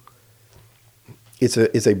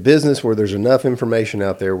it's a business where there's enough information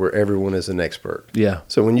out there where everyone is an expert. Yeah.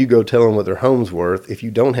 So when you go tell them what their home's worth, if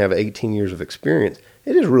you don't have 18 years of experience,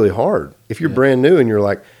 it is really hard. If you're brand new and you're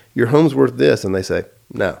like, your home's worth this, and they say,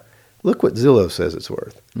 no, look what Zillow says it's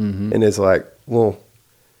worth. And it's like, well,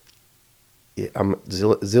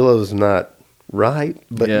 Zillow's not right,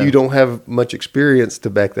 but you don't have much experience to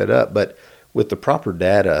back that up. But with the proper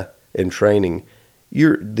data and training,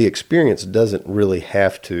 the experience doesn't really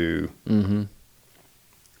have to.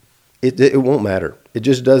 It won't matter. It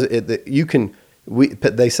just does.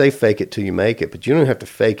 They say fake it till you make it, but you don't have to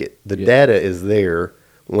fake it. The data is there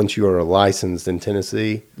once you are licensed in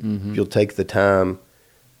Tennessee. If you'll take the time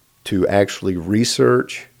to actually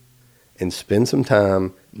research and spend some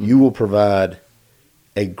time, you will provide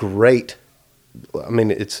a great,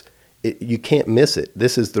 you can't miss it.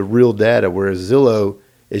 This is the real data, whereas Zillow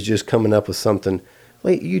is just coming up with something.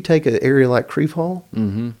 Wait, you take an area like Crieve Hall,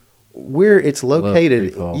 where it's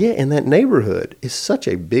located, in that neighborhood is such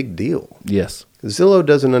a big deal. Yes. Zillow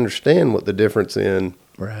doesn't understand what the difference in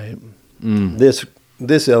this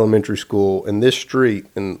elementary school and this street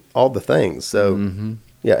and all the things. So,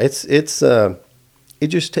 it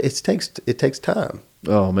takes time.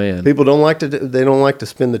 Oh man, people don't like to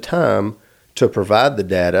spend the time to provide the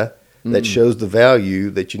data that shows the value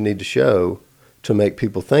that you need to show to make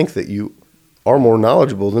people think that you are more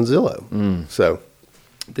knowledgeable than Zillow. So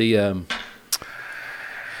the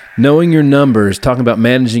knowing your numbers, talking about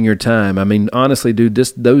managing your time. Honestly, dude,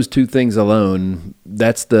 those two things alone,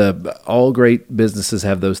 all great businesses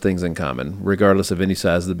have those things in common, regardless of any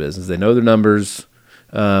size of the business. They know their numbers.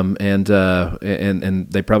 And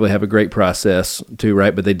they probably have a great process too,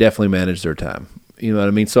 right? But they definitely manage their time. You know what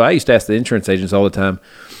I mean? So I used to ask the insurance agents all the time,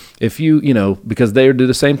 if because they do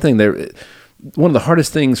the same thing. One of the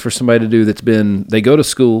hardest things for somebody to do they go to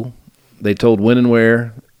school, they told when and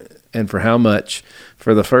where and for how much.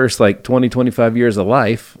 for the first like 20, 25 years of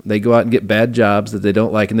life. They go out and get bad jobs that they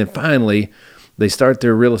don't like. And then finally they start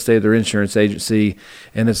their real estate, their insurance agency.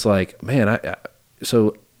 And it's like, man,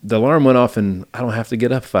 so the alarm went off and I don't have to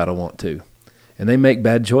get up if I don't want to. And they make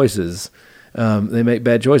bad choices. And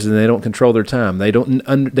they don't control their time. They don't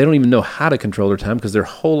even know how to control their time because their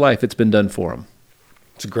whole life it's been done for them.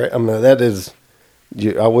 It's great. I mean, that is,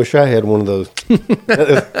 I wish I had one of those.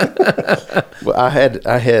 Well, I had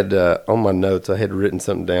on my notes, I had written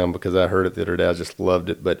something down because I heard it the other day. I just loved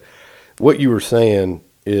it. But what you were saying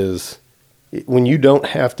is when you don't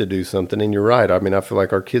have to do something, and you're right. I mean, I feel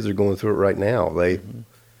like our kids are going through it right now.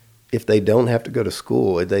 If they don't have to go to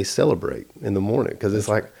school, they celebrate in the morning because it's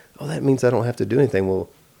like, oh, that means I don't have to do anything. Well,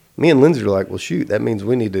 me and Lindsay are like, well, shoot, that means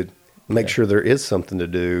we need to make sure there is something to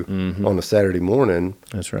do on a Saturday morning.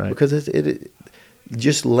 That's right. Because it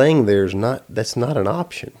just laying there that's not an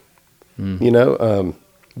option, you know?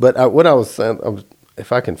 But what I was saying,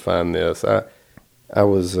 if I can find this, I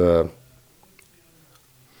was,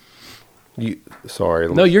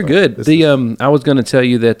 sorry. No, you're good. I was going to tell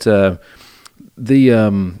you that,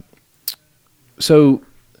 so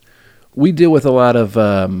we deal with a lot of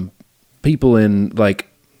people a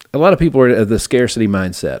lot of people are the scarcity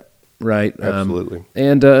mindset, right? Absolutely.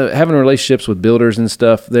 And having relationships with builders and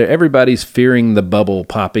stuff, everybody's fearing the bubble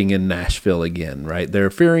popping in Nashville again, right? They're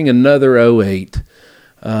fearing another 08.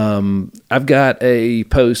 I've got a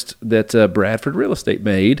post that Bradford Real Estate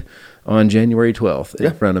made on January 12th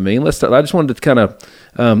in front of me. And I just wanted to kind of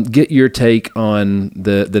get your take on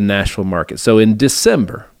the Nashville market. So in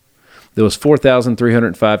December, there was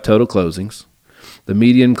 4,305 total closings. The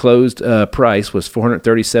median closed price was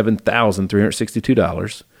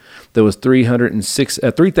 $437,362. There was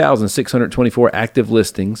 3,624 active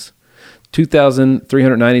listings,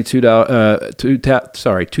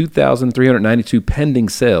 2,392 pending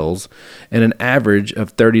sales, and an average of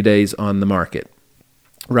 30 days on the market.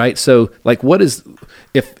 Right. So, like, what is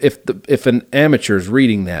if an amateur is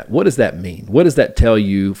reading that? What does that mean? What does that tell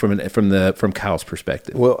you from Kyle's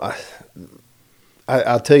perspective? Well,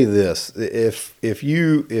 I'll tell you this: if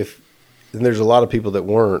and there's a lot of people that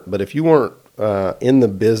weren't, but if you weren't in the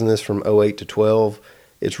business from 08 to 12,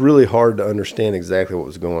 it's really hard to understand exactly what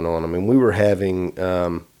was going on. I mean, we were having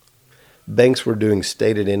banks were doing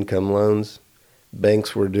stated income loans.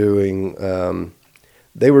 Banks were doing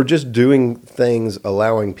they were just doing things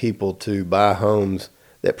allowing people to buy homes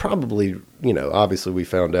that probably, obviously we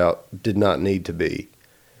found out did not need to be.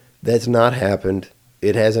 That's not happened.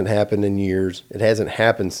 It hasn't happened in years. It hasn't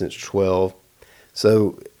happened since 12.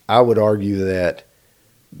 So I would argue that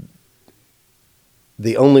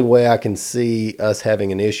the only way I can see us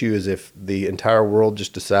having an issue is if the entire world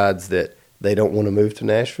just decides that they don't want to move to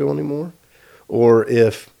Nashville anymore, or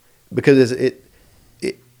if the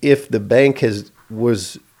bank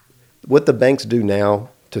was what the banks do now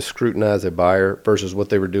to scrutinize a buyer versus what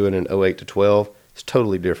they were doing in 08 to 12 is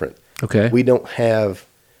totally different. Okay. We don't have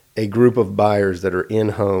a group of buyers that are in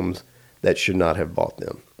homes that should not have bought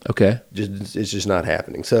them. Okay. It's just not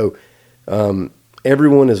happening. So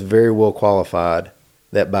everyone is very well qualified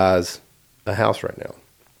that buys a house right now.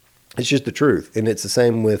 It's just the truth. And it's the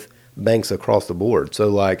same with banks across the board.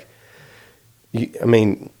 So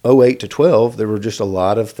 08 to 12, there were just a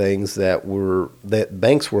lot of things that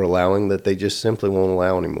banks were allowing that they just simply won't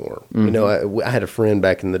allow anymore. Mm-hmm. I had a friend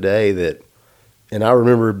back in the day and I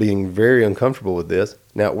remember being very uncomfortable with this.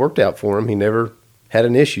 Now, it worked out for him. He never had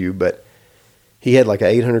an issue, but he had like an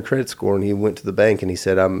 800 credit score, and he went to the bank and he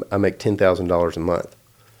said, I make $10,000 a month.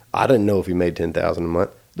 I didn't know if he made $10,000 a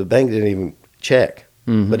month. The bank didn't even check,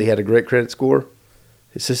 but he had a great credit score.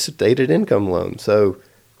 It's just a stated income loan. So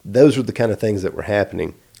those are the kind of things that were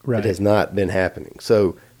happening. Right. It has not been happening.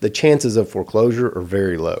 So the chances of foreclosure are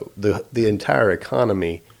very low. The entire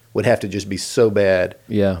economy would have to just be so bad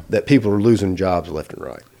that people are losing jobs left and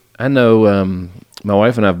right. I know my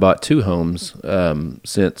wife and I have bought 2 homes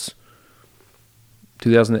since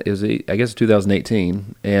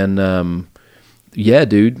 2018. And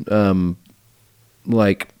dude,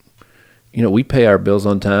 we pay our bills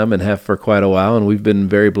on time and have for quite a while, and we've been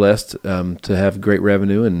very blessed to have great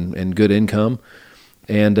revenue and good income.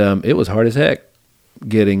 And it was hard as heck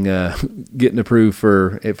getting approved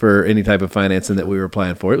for any type of financing that we were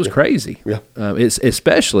applying for. It was crazy. Yeah. It's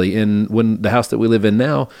especially when the house that we live in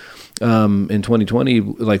now, in 2020,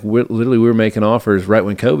 we were making offers right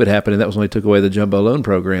when COVID happened, and that was when they took away the jumbo loan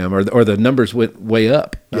program, or the numbers went way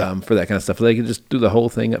up for that kind of stuff. They could just do the whole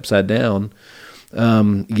thing upside down.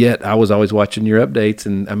 Yet I was always watching your updates,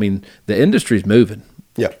 and I mean, the industry's moving.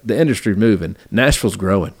 Yeah. The industry's moving. Nashville's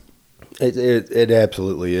growing. It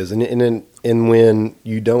absolutely is. And when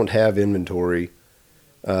you don't have inventory,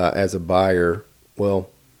 as a buyer. Well,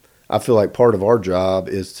 I feel like part of our job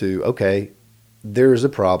is to, okay, there's a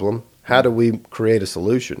problem. How do we create a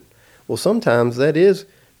solution? Well, sometimes that is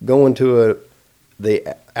going to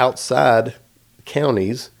the outside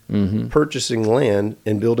counties, purchasing land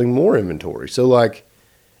and building more inventory. So like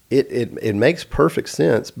it makes perfect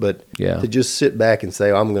sense, but to just sit back and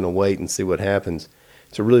say, I'm going to wait and see what happens,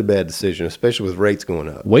 it's a really bad decision, especially with rates going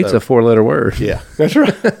up. Wait's a 4-letter word. Yeah, that's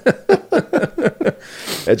right.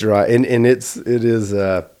 That's right. And it is,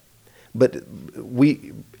 but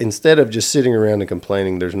we, instead of just sitting around and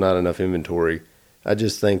complaining there's not enough inventory, I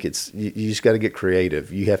just think you just got to get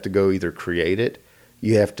creative. You have to go either create it.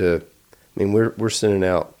 You have to, I mean, we're sending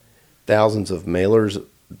out thousands of mailers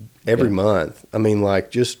every month. I mean,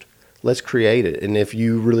 like, just let's create it. And if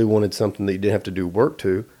you really wanted something that you didn't have to do work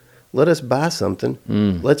to, let us buy something.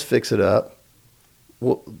 Let's fix it up.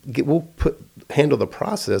 We'll handle the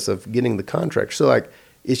process of getting the contract. So like,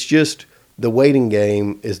 it's just the waiting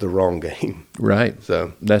game is the wrong game. Right.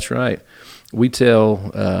 So that's right. We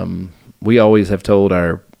we always have told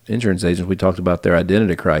our insurance agents, we talked about their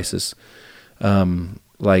identity crisis.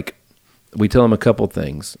 Like, we tell them a couple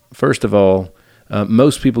things. First of all,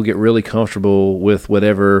 most people get really comfortable with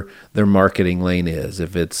whatever their marketing lane is.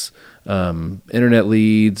 If it's internet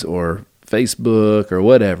leads or Facebook or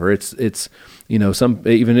whatever, it's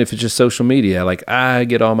even if it's just social media. Like, I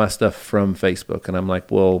get all my stuff from Facebook, and I'm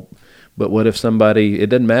like, well, but what if it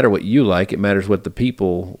doesn't matter what you like, it matters what the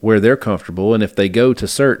people, where they're comfortable. And if they go to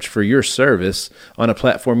search for your service on a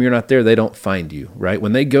platform you're not there, they don't find you, right?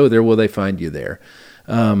 When they go there, will they find you there?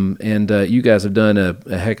 And you guys have done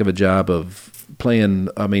a heck of a job of playing.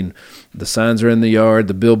 I mean, the signs are in the yard,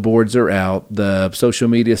 the billboards are out, the social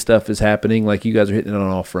media stuff is happening. Like, you guys are hitting it on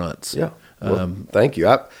all fronts. Yeah. Well, thank you.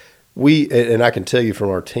 I can tell you from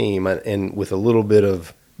our team, and with a little bit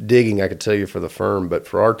of digging, I could tell you for the firm, but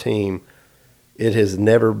for our team, it has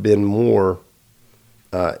never been more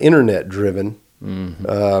internet driven,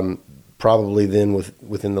 probably than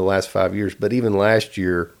within the last 5 years. But even last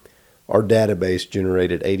year, our database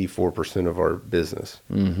generated 84% of our business.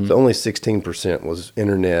 So only 16% was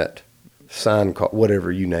internet, sign call,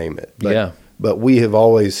 whatever you name it. But we have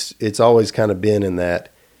it's always kind of been in that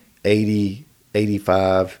 80,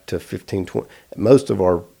 85 to 15, 20. Most of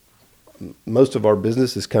our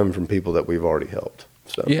business is coming from people that we've already helped.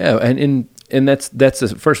 So yeah, and that's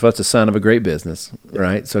first of all, it's a sign of a great business,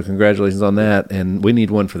 right? So congratulations on that, and we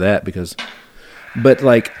need one for that but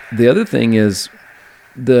like, the other thing is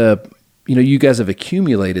you guys have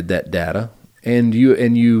accumulated that data, and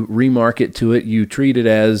you remarket to it. You treat it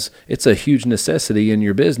as it's a huge necessity in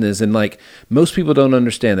your business. And like, most people don't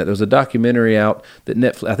understand that. There was a documentary out that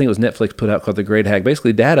I think it was Netflix put out, called The Great Hack.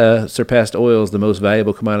 Basically, data surpassed oil as the most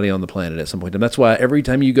valuable commodity on the planet at some point. And that's why every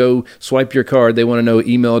time you go swipe your card, they want to know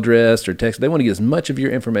email address or text. They want to get as much of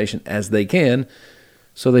your information as they can,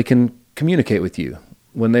 so they can communicate with you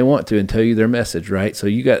when they want to and tell you their message, right? So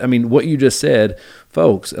what you just said,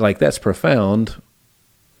 folks, like, that's profound.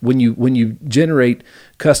 When you generate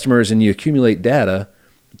customers and you accumulate data,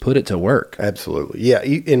 put it to work. Absolutely. Yeah.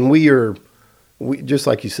 And we just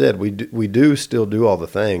like you said, we do still do all the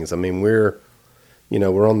things. I mean, we're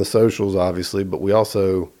on the socials, obviously, but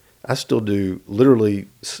I still do literally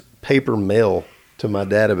paper mail to my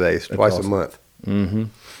database twice a month. Mm-hmm.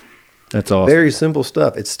 That's awesome. Very simple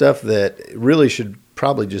stuff. It's stuff that really should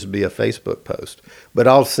probably just be a Facebook post, but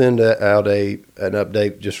I'll send out an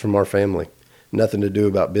update just from our family. Nothing to do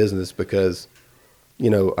about business, because,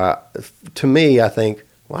 to me, I think,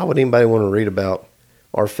 why would anybody want to read about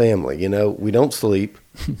our family? We don't sleep.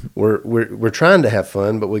 We're trying to have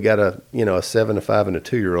fun, but we got a 7, a 5, and a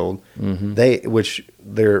 2-year-old. Which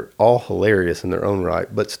they're all hilarious in their own right,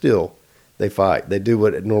 but still they fight. They do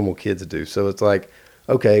what normal kids do. So it's like,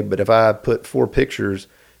 okay, but if I put 4 pictures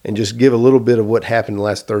and just give a little bit of what happened in the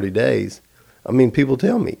last 30 days, I mean, people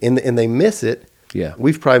tell me, and they miss it. Yeah.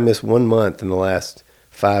 We've probably missed 1 month in the last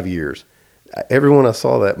 5 years. Everyone I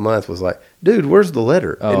saw that month was like, dude, where's the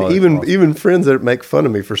letter? Oh, and even friends that make fun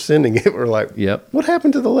of me for sending it were like, yep, what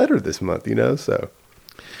happened to the letter this month? So.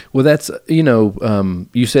 Well, that's,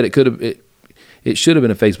 you said it should have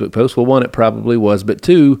been a Facebook post. Well, 1, it probably was, but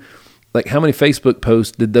 2, like, how many Facebook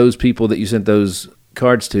posts did those people that you sent those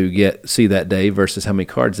cards to see that day versus how many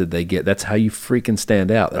cards did they get? That's how you freaking stand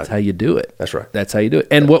out. That's how you do it. That's right. That's how you do it.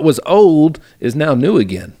 And what was old is now new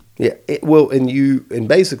again. Yeah. And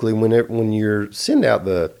basically when you're send out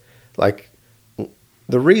the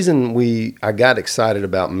reason I got excited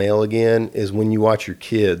about mail again is when you watch your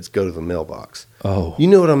kids go to the mailbox. Oh, you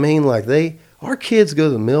know what I mean? Like, our kids go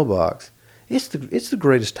to the mailbox it's the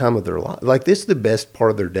greatest time of their life. Like, this is the best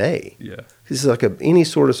part of their day. Yeah. This is like any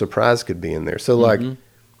sort of surprise could be in there. So, like,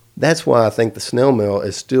 that's why I think the snail mail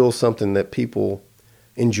is still something that people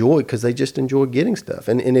enjoy, because they just enjoy getting stuff.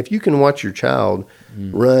 And if you can watch your child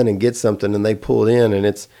run and get something and they pull it in and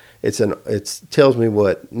it tells me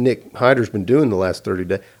what Nick Hyder's been doing the last 30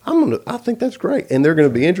 days, I think that's great. And they're going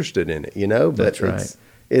to be interested in it, But that's right.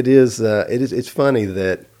 It's funny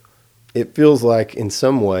that it feels like in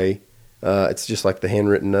some way, it's just like the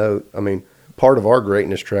handwritten note. I mean, part of our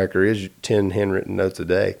greatness tracker is 10 handwritten notes a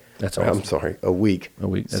day. That's awesome. I'm sorry, a week. A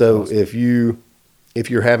week. That's So awesome. if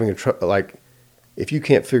you're having if you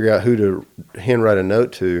can't figure out who to handwrite a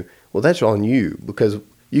note to, well, that's on you, because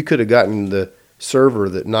you could have gotten the server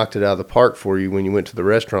that knocked it out of the park for you when you went to the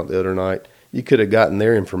restaurant the other night. You could have gotten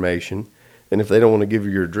their information. And if they don't want to give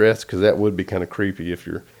you your address, because that would be kind of creepy if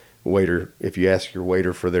you ask your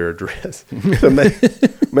waiter for their address. So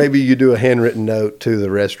maybe you do a handwritten note to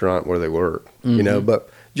the restaurant where they work, but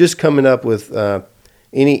just coming up with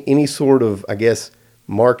any sort of, I guess,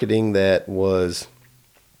 marketing that was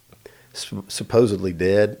supposedly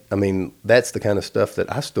dead. I mean, that's the kind of stuff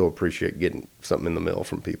that I still appreciate, getting something in the mail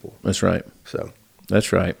from people. That's right. So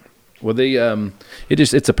that's right. Well, it's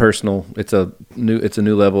a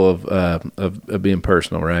new level of being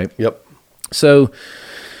personal, right? Yep. So,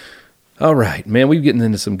 all right, man, we're getting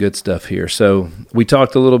into some good stuff here. So we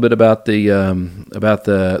talked a little bit about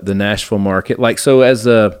the Nashville market. Like, so as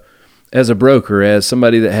a broker, as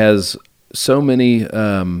somebody that has so many,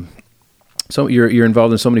 so you're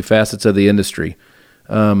involved in so many facets of the industry.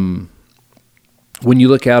 When you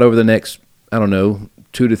look out over the next, 2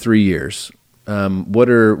 to 3 years, what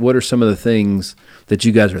are some of the things that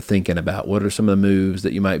you guys are thinking about? What are some of the moves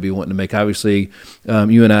that you might be wanting to make? Obviously,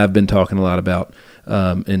 you and I have been talking a lot about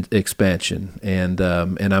expansion, and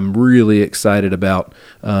I'm really excited about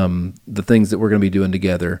the things that we're going to be doing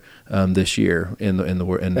together this year in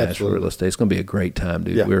Nashville real estate. It's going to be a great time,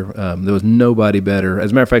 dude. Yeah. There was nobody better.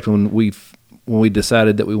 As a matter of fact, when we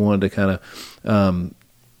decided that we wanted to kind of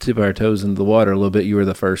dip our toes into the water a little bit, you were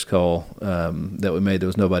the first call that we made. There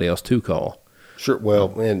was nobody else to call. Sure.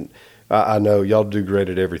 Well, and I know y'all do great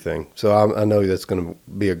at everything, so I know that's going to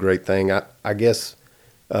be a great thing. I guess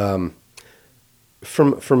from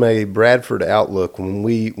a Bradford outlook, when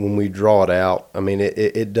we draw it out, I mean,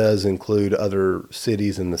 it does include other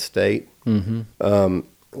cities in the state. Mm-hmm.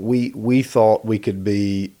 We thought we could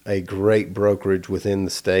be a great brokerage within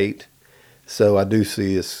the state, so I do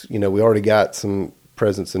see us. We already got some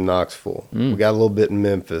presence in Knoxville. We got a little bit in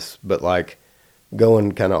Memphis, but like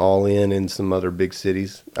going kind of all in some other big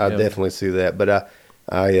cities, I definitely see that. But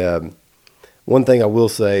I one thing I will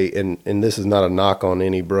say, and this is not a knock on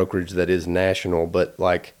any brokerage that is national, but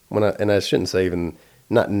like I shouldn't say even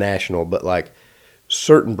not national, but like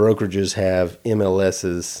certain brokerages have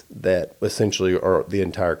MLSs that essentially are the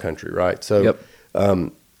entire country, right? So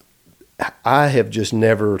I have just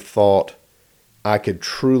never thought I could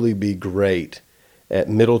truly be great at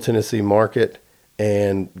Middle Tennessee market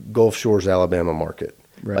and Gulf Shores, Alabama market.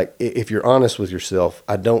 Right. Like, if you're honest with yourself,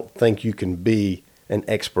 I don't think you can be an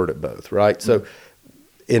expert at both, right? So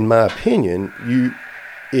in my opinion,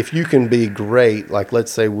 if you can be great, like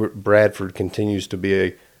let's say Bradford continues to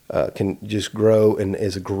be can just grow and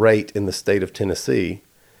is great in the state of Tennessee,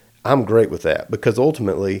 I'm great with that, because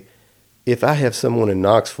ultimately, if I have someone in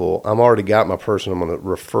Knoxville, I'm already got my person I'm going to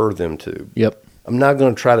refer them to. Yep. I'm not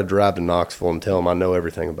going to try to drive to Knoxville and tell them I know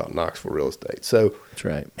everything about Knoxville real estate. So that's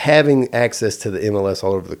right. Having access to the MLS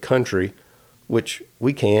all over the country, which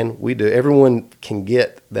we do. Everyone can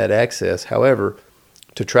get that access. However,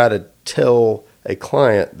 to try to tell a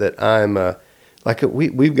client that I'm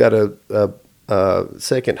we've got a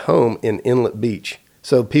second home in Inlet Beach.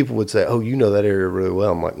 So people would say, "Oh, you know that area really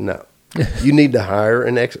well." I'm like, "No." You need to hire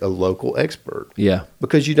a local expert. Yeah.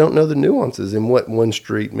 Because you don't know the nuances and what one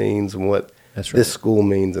street means and what this school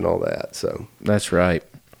means and all that. So that's right.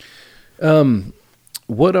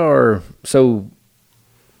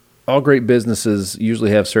 All great businesses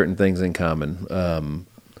usually have certain things in common.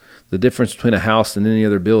 The difference between a house and any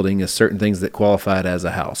other building is certain things that qualify it as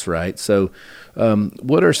a house, right? So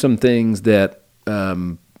what are some things that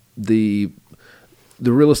the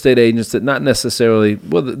real estate agents that not necessarily,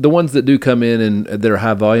 well, the ones that do come in and that are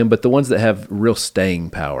high volume, but the ones that have real staying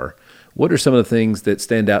power, what are some of the things that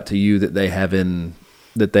stand out to you that they have in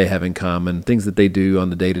common, things that they do on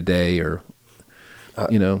the day-to-day, or,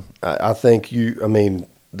 I think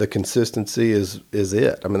the consistency is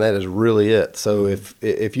it. I mean, that is really it. So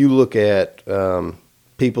if you look at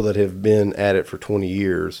people that have been at it for 20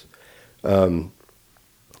 years,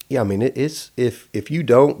 it's if you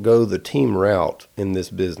don't go the team route in this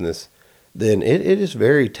business, then it is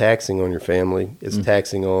very taxing on your family. It's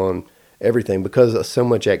taxing on everything because so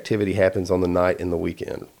much activity happens on the night and the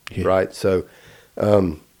weekend, right? So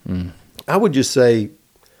I would just say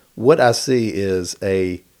what I see is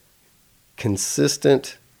a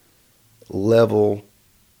consistent level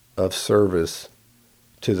of service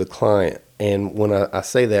to the client. And when I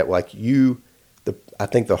say that, like I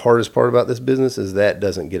think the hardest part about this business is that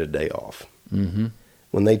doesn't get a day off. Mm-hmm.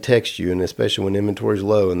 When they text you, and especially when inventory is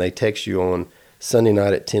low, and they text you on Sunday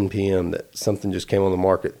night at 10 p.m. that something just came on the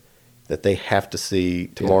market that they have to see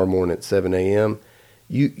tomorrow morning at 7 a.m.,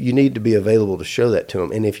 you need to be available to show that to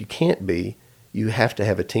them. And if you can't be, you have to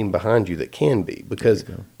have a team behind you that can be, because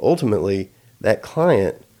ultimately that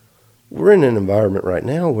client, we're in an environment right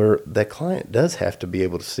now where that client does have to be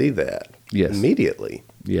able to see that immediately.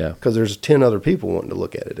 Yeah. Because there's 10 other people wanting to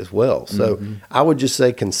look at it as well. So I would just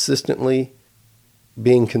say consistently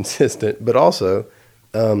being consistent, but also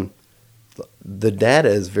the data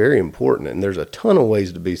is very important. And there's a ton of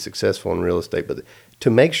ways to be successful in real estate, but to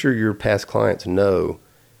make sure your past clients know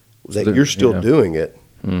that you're still doing it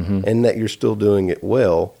and that you're still doing it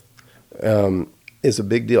well is a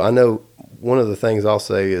big deal. I know one of the things I'll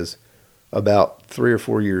say is about 3 or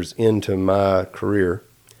 4 years into my career,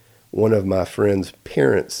 one of my friend's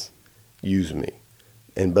parents used me.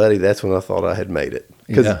 And, buddy, that's when I thought I had made it.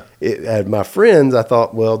 Because my friends, I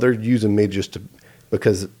thought, well, they're using me just to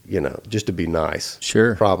be nice.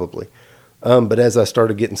 Sure. Probably. But as I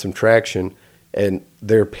started getting some traction and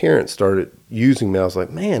their parents started using me, I was like,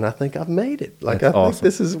 man, I think I've made it. Like, I think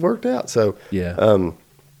this has worked out. So,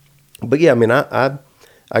 but yeah, I mean, I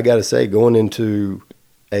got to say, going into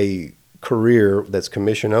a career that's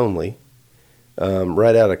commission only,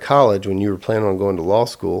 right out of college when you were planning on going to law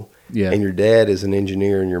school, and your dad is an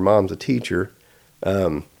engineer and your mom's a teacher,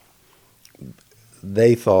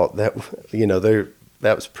 they thought that,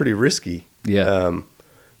 that was pretty risky. Yeah.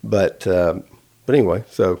 But anyway,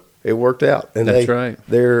 so it worked out. And that's right.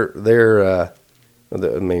 They're I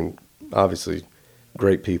mean, obviously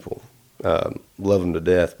great people, love them to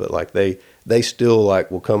death, but like they still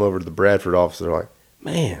like will come over to the Bradford office. They're like,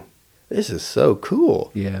 man, this is so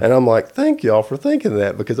cool. Yeah. And I'm like, thank y'all for thinking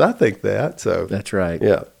that, because I think that. So that's right.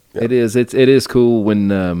 Yeah. It is. It is cool when,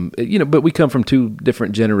 but we come from two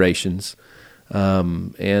different generations.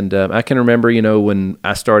 And I can remember, when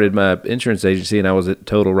I started my insurance agency and I was at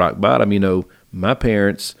total rock bottom, my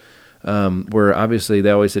parents were obviously,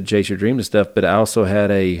 they always said chase your dream and stuff, but I also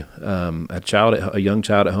had a young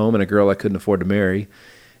child at home and a girl I couldn't afford to marry.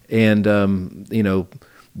 And,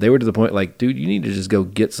 they were to the point like, dude, you need to just go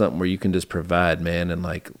get something where you can just provide, man, and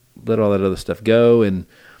like let all that other stuff go. And,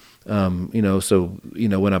 when I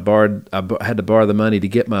had to borrow the money to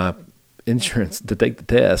get my insurance to take the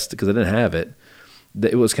test because I didn't have it.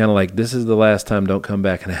 It was kind of like, this is the last time, don't come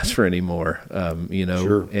back and ask for any more,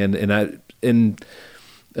 Sure. And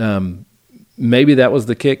maybe that was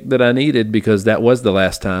the kick that I needed, because that was the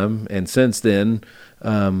last time. And since then,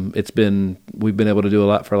 we've been able to do a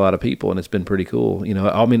lot for a lot of people, and it's been pretty cool.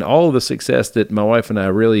 I mean, all of the success that my wife and I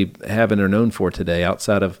really have and are known for today,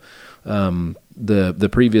 outside of the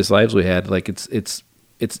previous lives we had, like it's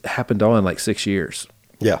happened all in like 6 years.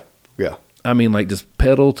 Yeah. Yeah. I mean, like just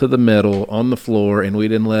pedal to the metal on the floor, and we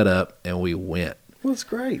didn't let up, and we went. Well, it's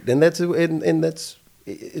great. And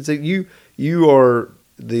you are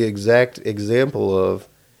the exact example of,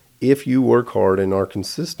 if you work hard and are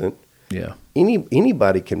consistent,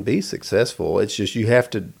 anybody can be successful. It's just, you have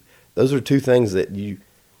to, those are two things that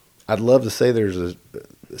I'd love to say there's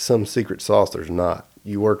some secret sauce. There's not.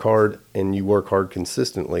 You work hard and you work hard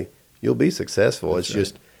consistently, you'll be successful. That's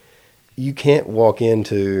just, you can't walk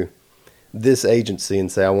into this agency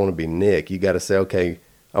and say, I want to be Nick. You got to say, okay,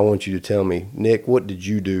 I want you to tell me, Nick, what did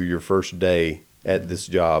you do your first day at this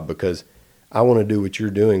job? Because I want to do what you're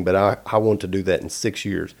doing, but I want to do that in 6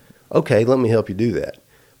 years. Okay, let me help you do that.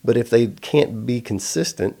 But if they can't be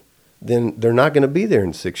consistent, then they're not going to be there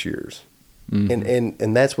in 6 years. Mm-hmm.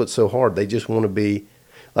 And that's what's so hard. They just want to be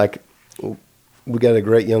like, we got a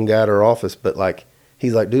great young guy at our office, but like,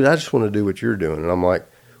 he's like, dude, I just want to do what you're doing. And I'm like,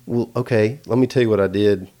 well, okay, let me tell you what I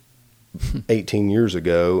did 18 years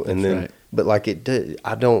ago. And then, but like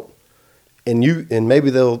I don't, and maybe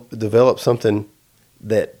they'll develop something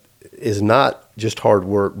that is not just hard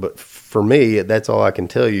work, but for me, that's all I can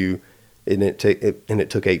tell you. And it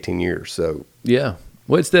took 18 years. So, yeah.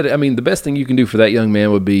 Well, the best thing you can do for that young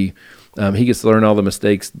man would be, he gets to learn all the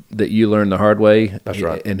mistakes that you learned the hard way. That's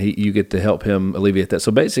right. And you get to help him alleviate that.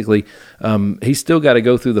 So basically, he's still got to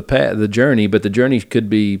go through the journey, but the journey could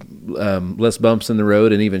be less bumps in the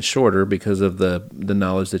road and even shorter because of the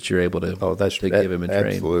knowledge that you're able to give him and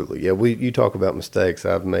train. Absolutely. Yeah. You talk about mistakes.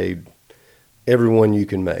 I've made every one you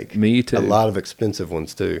can make. Me too. A lot of expensive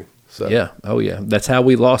ones too. So Yeah. Oh, yeah. That's how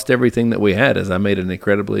we lost everything that we had, is I made an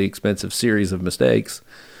incredibly expensive series of mistakes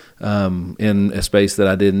in a space that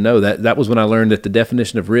I didn't know. That was when I learned that the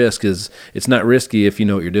definition of risk is, it's not risky if you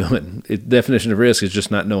know what you're doing. The definition of risk is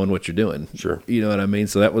just not knowing what you're doing. Sure. You know what I mean?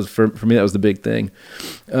 So that was, for me, that was the big thing.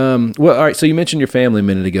 Well, all right. So you mentioned your family a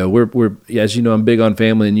minute ago. We're as you know, I'm big on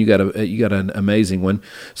family, and you got an amazing one.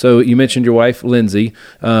 So you mentioned your wife, Lindsay.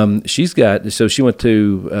 She went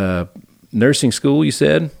to nursing school, you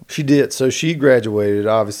said? she did. So she graduated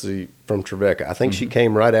obviously from Trevecca. I think she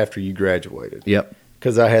came right after you graduated. Yep.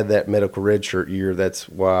 Because I had that medical red shirt year. That's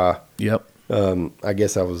why. Yep. I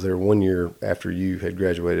guess I was there 1 year after you had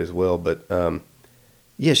graduated as well. But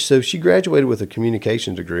yeah, so she graduated with a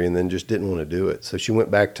communications degree and then just didn't want to do it. So she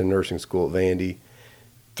went back to nursing school at Vandy,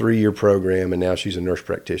 3-year program, and now she's a nurse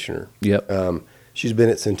practitioner. Yep. She's been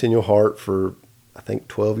at Centennial Heart for, I think,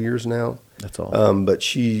 12 years now. That's all. But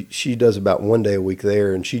she does about 1 day a week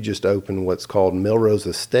there, and she just opened what's called Melrose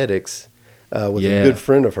Aesthetics with a good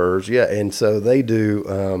friend of hers. Yeah, and so they do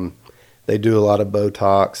a lot of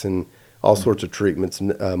Botox and all sorts of treatments,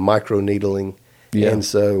 micro needling. Yeah. And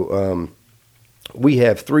so we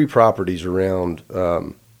have 3 properties around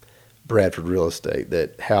Bradford Real Estate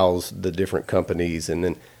that house the different companies, and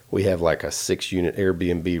then we have like a 6-unit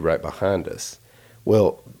Airbnb right behind us.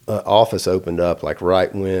 Well, office opened up like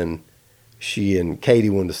right when she and Katie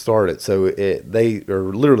wanted to start it, so they are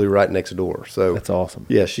literally right next door. So That's awesome.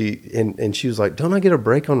 yeah, she was like, "Don't I get a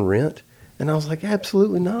break on rent?" And I was like,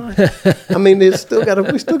 "Absolutely not." I mean, we still got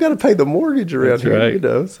to pay the mortgage around That's here, right. you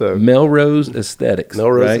know. So Melrose Aesthetics.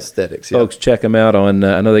 Melrose right? Aesthetics, yeah. Folks, check them out on.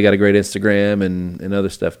 I know they got a great Instagram and other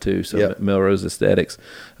stuff too. So Yep. Melrose Aesthetics,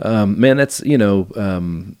 man, that's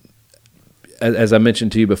as I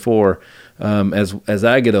mentioned to you before. As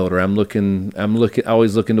I get older, I'm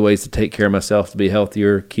always looking to ways to take care of myself, to be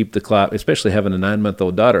healthier, keep the clock. Especially having a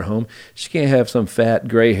 9-month-old daughter home, she can't have some fat,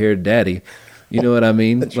 gray-haired daddy. You know what I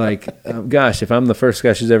mean? Like, gosh, if I'm the first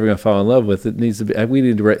guy she's ever going to fall in love with, it needs to be. We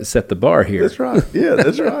need to set the bar here. That's right. Yeah,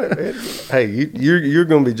 that's right, man. Hey, you're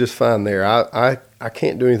going to be just fine there. I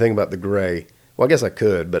can't do anything about the gray. Well, I guess I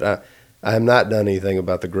could, but I have not done anything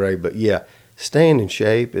about the gray. But yeah, staying in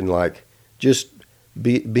shape and like just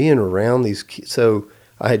being around these kids. So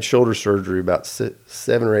I had shoulder surgery about 7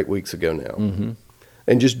 or 8 weeks ago now,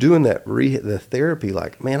 and just doing that the therapy.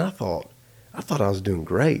 Like, man, I thought I was doing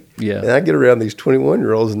great. Yeah. And I get around these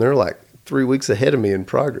 21-year-olds and they're like 3 weeks ahead of me in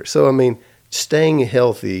progress. So I mean, staying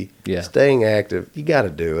healthy, staying active, you got to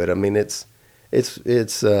do it. I mean,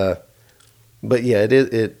 but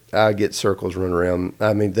yeah, I get circles run around.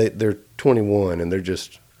 I mean, they're 21 and they're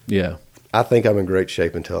just, I think I'm in great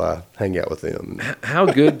shape until I hang out with them. How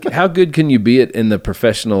good can you be in the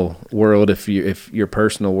professional world if your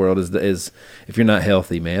personal world is if you're not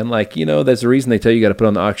healthy, man? Like, there's a reason they tell you got to put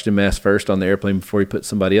on the oxygen mask first on the airplane before you put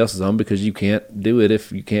somebody else's on, because you can't do it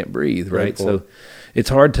if you can't breathe, right? So it's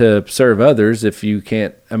hard to serve others if you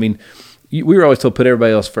can't. I mean, we were always told put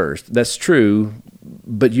everybody else first. That's true,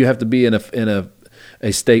 but you have to be in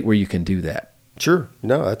a state where you can do that. Sure.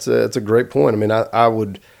 No, that's a great point. I mean, I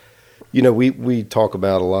would. We talk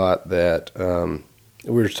about a lot that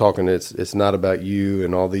we were talking. It's not about you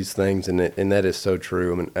and all these things, and that is so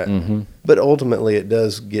true. I mean, but ultimately, it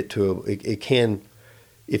does get to it can,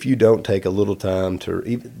 if you don't take a little time to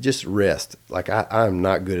even just rest. Like I'm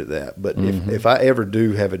not good at that, but if I ever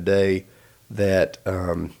do have a day that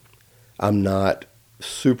I'm not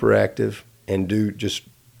super active and do just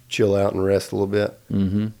chill out and rest a little bit,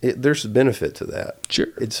 there's a benefit to that. Sure,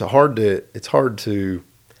 it's hard to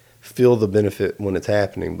feel the benefit when it's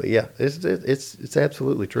happening, but yeah, it's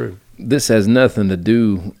absolutely true. This has nothing to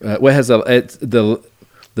do. The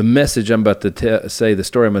message I'm about to say, the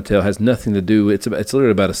story I'm going to tell, has nothing to do. It's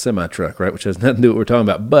literally about a semi truck, right? Which has nothing to do with what we're talking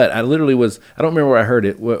about. But I literally I don't remember where I heard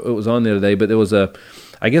it. It was on the other day, but there was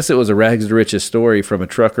I guess it was a rags to riches story from a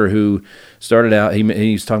trucker who started out.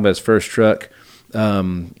 He was talking about his first truck.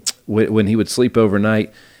 When he would sleep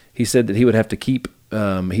overnight, he said that he would have to keep.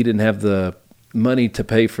 He didn't have the money to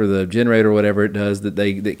pay for the generator or whatever it does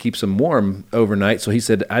that keeps them warm overnight. So he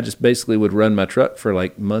said, I just basically would run my truck for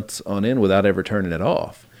like months on end without ever turning it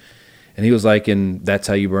off. And he was like, and that's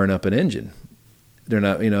how you burn up an engine. They're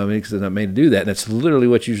not, because they're not made to do that. And that's literally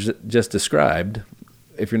what you just described.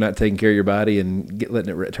 If you're not taking care of your body and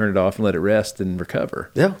turn it off and let it rest and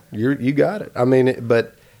recover. Yeah, you got it. I mean,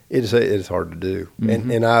 but it's hard to do.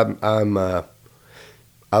 And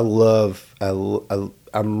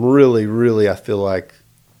I'm really, really, I feel like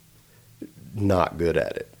not good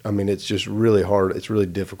at it. I mean, it's just really hard. It's really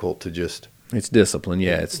difficult to just. It's discipline.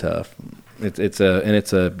 Yeah, it's tough. It's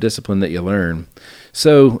a discipline that you learn.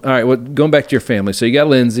 So, all right, well, going back to your family. So you got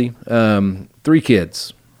Lindsay, 3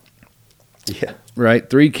 kids. Yeah. Right,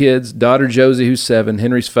 3 kids. Daughter Josie, who's 7.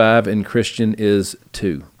 Henry's 5, and Christian is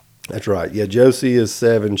 2. That's right. Yeah, Josie is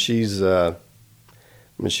 7. She's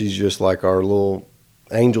just like our little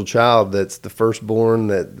angel child. That's the firstborn.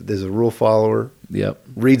 That is a rule follower. Yep.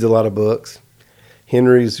 Reads a lot of books.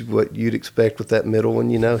 Henry's what you'd expect with that middle one.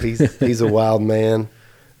 He's a wild man.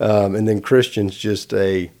 And then Christian's just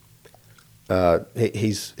he's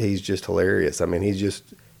just hilarious. I mean, he's just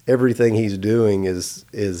everything he's doing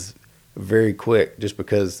is very quick just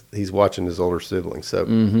because he's watching his older siblings. So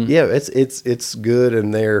yeah, it's good.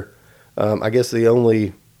 And they're I guess the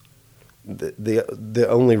only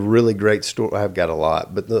really great story, I've got a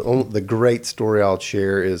lot, but the great story I'll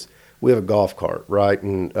share is we have a golf cart, right?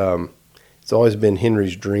 And it's always been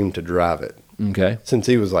Henry's dream to drive it. Okay. Since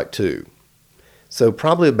he was like 2. So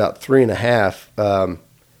probably about 3.5,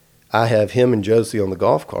 I have him and Josie on the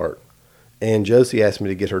golf cart, and Josie asked me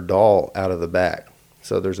to get her doll out of the back.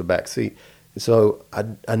 So there's a back seat. So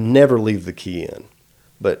I never leave the key in.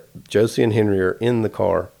 But Josie and Henry are in the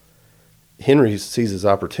car. Henry sees his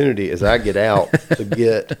opportunity as I get out to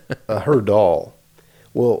get her doll.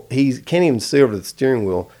 Well, he can't even see over the steering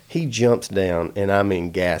wheel. He jumps down and, I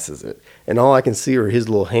mean, gasses it. And all I can see are his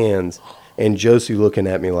little hands and Josie looking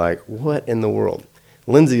at me like, what in the world?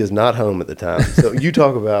 Lindsay is not home at the time. So you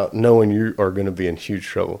talk about knowing you are going to be in huge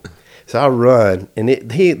trouble. So I run, and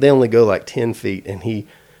they only go like 10 feet, and he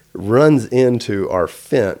runs into our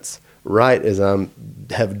fence right as I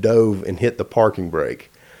have dove and hit the parking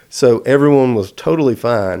brake. So everyone was totally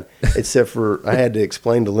fine, except for I had to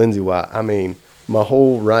explain to Lindsay why. I mean, my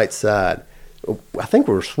whole right side, I think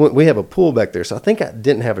we have a pool back there, so I think I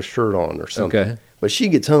didn't have a shirt on or something. Okay. But she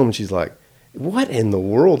gets home, and she's like, what in the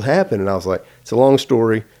world happened? And I was like, it's a long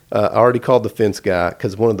story. I already called the fence guy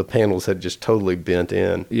because one of the panels had just totally bent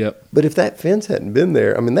in. Yep. But if that fence hadn't been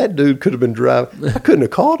there, I mean, that dude could have been driving. I couldn't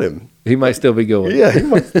have caught him. He might still be going. Yeah, he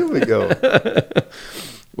might still be going.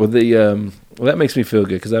 Well, that makes me feel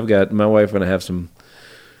good because I've got my wife and I have some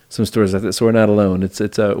stories like that, so we're not alone.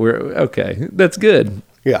 We're okay. That's good.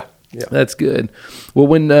 Yeah. That's good.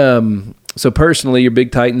 Well, so personally, you're a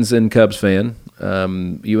big Titans and Cubs fan.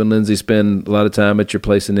 You and Lindsay spend a lot of time at your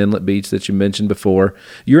place in Inlet Beach that you mentioned before.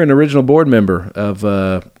 You're an original board member of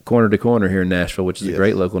Corner to Corner here in Nashville, which is a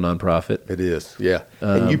great local nonprofit. It is, yeah.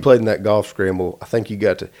 And you played in that golf scramble. I think you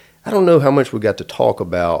got to, I don't know how much we got to talk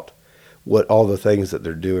about what all the things that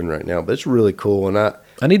they're doing right now, but it's really cool. And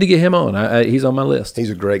I need to get him on. He's on my list.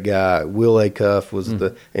 He's a great guy. Will Acuff was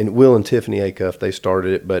and Will and Tiffany Acuff, they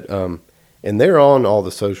started it, but and they're on all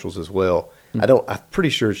the socials as well. I'm pretty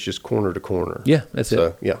sure it's just Corner to Corner. Yeah, that's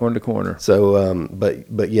it. Yeah. Corner to Corner. So,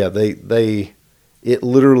 but yeah, it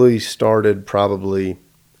literally started probably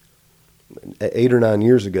 8 or 9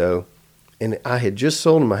 years ago, and I had just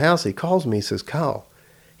sold him a house. He calls me, he says, Kyle,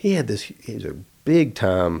 he's a big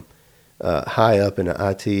time, high up in the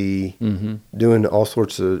IT, doing all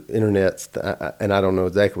sorts of internet, and I don't know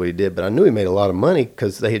exactly what he did, but I knew he made a lot of money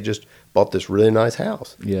because they had just bought this really nice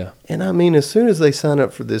house. Yeah. And I mean, as soon as they sign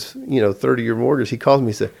up for this, 30-year mortgage, he calls me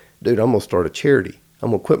and said, dude, I'm going to start a charity. I'm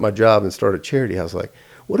going to quit my job and start a charity. I was like,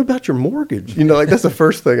 what about your mortgage? That's the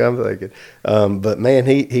first thing I'm thinking. But man,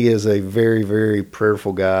 he is a very, very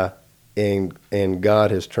prayerful guy, and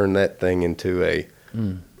God has turned that thing into a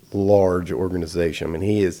large organization. I mean,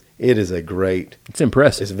 it is a great. It's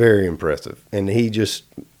impressive. It's very impressive. And he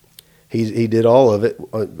did all of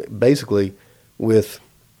it basically with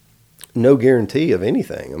no guarantee of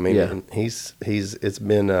anything. I mean, it's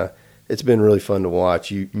been really fun to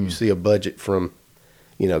watch. You see a budget from,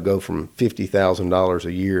 go from $50,000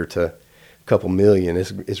 a year to a couple million.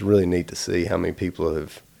 It's really neat to see how many people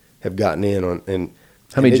have gotten in on, and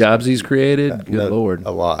how many jobs he's created. Good Lord,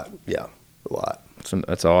 a lot. Yeah, a lot.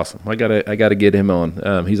 That's awesome. I gotta get him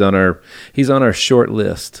on. He's on our short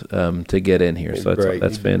list to get in here. So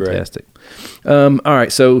that's fantastic. All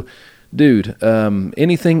right, so. Dude,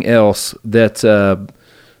 anything else that?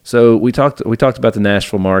 So we talked about the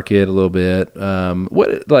Nashville market a little bit.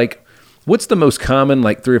 What's the most common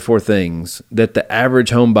 3 or 4 things that the average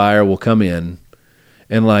home buyer will come in,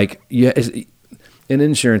 and in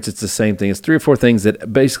insurance it's the same thing. It's 3 or 4 things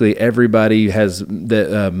that basically everybody has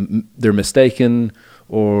that they're mistaken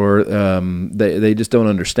or they just don't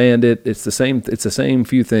understand it. It's the same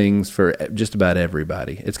few things for just about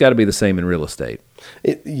everybody. It's got to be the same in real estate.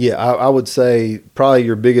 I would say probably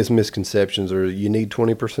your biggest misconceptions are you need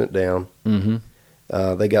 20% down.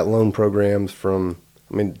 Mm-hmm. They got loan programs to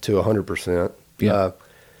 100%. Yeah.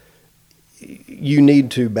 You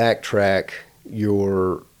need to backtrack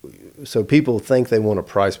so people think they want a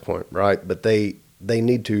price point, right? But they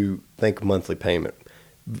need to think monthly payment.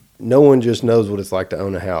 No one just knows what it's like to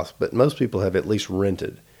own a house, but most people have at least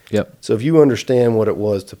rented. Yep. So if you understand what it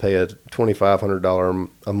was to pay a $2,500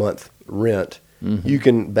 a month rent, you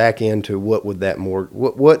can back into what would that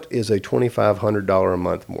what is a $2,500 a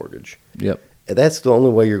month mortgage. Yep. That's the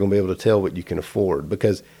only way you're going to be able to tell what you can afford,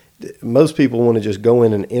 because most people want to just go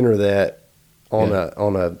in and enter that on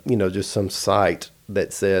a just some site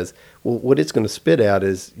that says, well, what it's going to spit out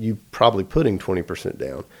is you probably putting 20%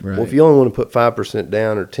 down. Right. Well, if you only want to put 5%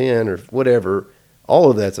 down or 10 or whatever, all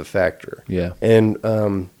of that's a factor. Yeah. And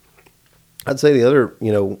I'd say the other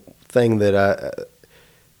thing that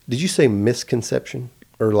did you say misconception,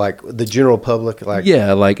 or like the general public, like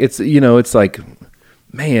like it's like,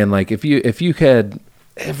 man, like if you had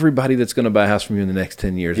everybody that's going to buy a house from you in the next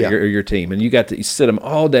 10 years, or your team, and you sit them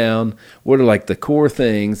all down, what are like the core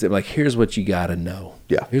things that, like, here's what you got to know.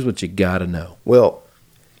 Yeah. Here's what you got to know. Well,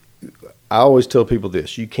 I always tell people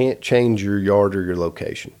this: you can't change your yard or your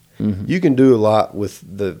location. Mm-hmm. You can do a lot with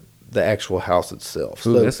the actual house itself.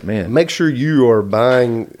 Ooh, so man. Make sure you are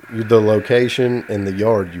buying the location and the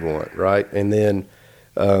yard you want, right? And then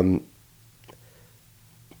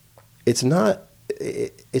it's not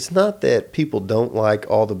that people don't like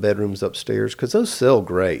all the bedrooms upstairs, because those sell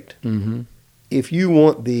great. Mm-hmm. If you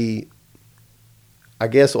want I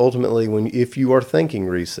guess ultimately, if you are thinking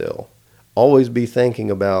resale, always be thinking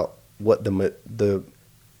about what the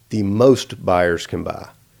most buyers can buy.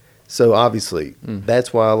 So obviously,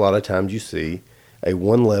 that's why a lot of times you see a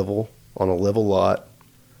one level on a level lot.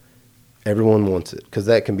 Everyone wants it because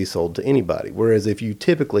that can be sold to anybody. Whereas if you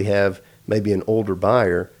typically have maybe an older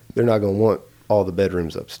buyer, they're not going to want all the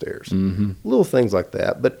bedrooms upstairs. Mm-hmm. Little things like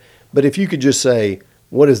that. But if you could just say,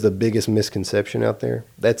 what is the biggest misconception out there?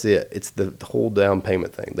 That's it. It's the whole down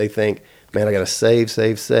payment thing. They think, man, I got to save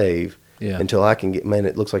until I can get. Man,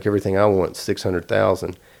 it looks like everything I want is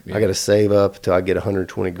 $600,000. Yeah. I got to save up until I get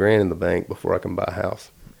 $120,000 in the bank before I can buy a house.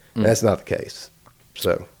 That's not the case.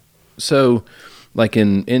 So, like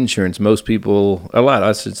in insurance, a lot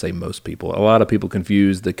of people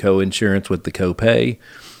confuse the co-insurance with the co-pay.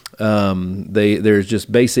 There's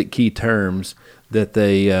just basic key terms that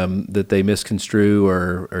they misconstrue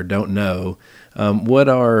or don't know. What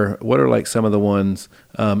are like some of the ones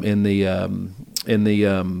in the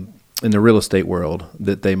real estate world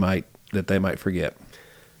that they might forget?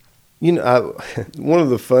 One of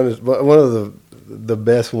the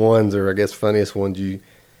best ones, or I guess funniest ones,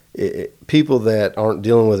 people that aren't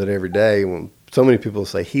dealing with it every day, when so many people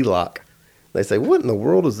say HELOC, they say, what in the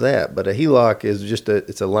world is that? But a HELOC is just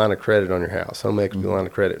it's a line of credit on your house, home equity line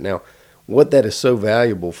of credit. Now, what that is so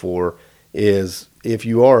valuable for is, if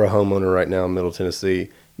you are a homeowner right now in Middle Tennessee,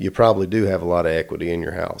 you probably do have a lot of equity in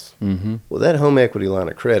your house. Mm-hmm. Well, that home equity line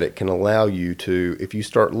of credit can allow you to, if you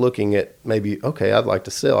start looking at maybe, okay, I'd like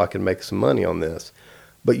to sell, I can make some money on this,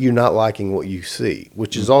 but you're not liking what you see,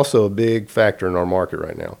 which is also a big factor in our market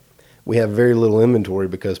right now. We have very little inventory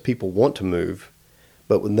because people want to move,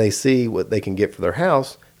 but when they see what they can get for their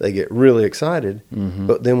house, they get really excited. Mm-hmm.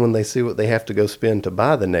 But then when they see what they have to go spend to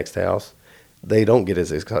buy the next house, they don't get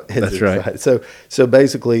as excited. That's right. So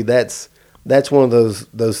basically, that's one of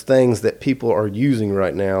those things that people are using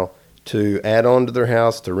right now to add on to their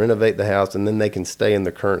house, to renovate the house, and then they can stay in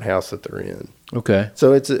the current house that they're in. Okay.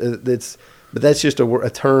 So but that's just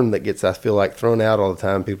a term that gets, I feel like, thrown out all the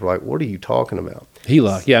time. People are like, "What are you talking about?"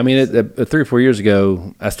 HELOC. Yeah, I mean, 3 or 4 years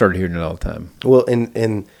ago, I started hearing it all the time. Well,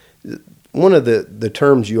 and one of the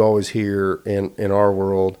terms you always hear in our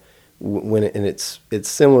world, it's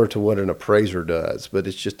similar to what an appraiser does, but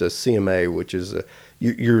it's just a CMA, which is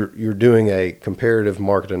you're doing a comparative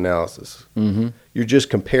market analysis. Mm-hmm. You're just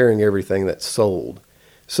comparing everything that's sold.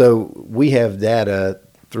 So we have data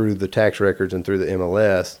through the tax records and through the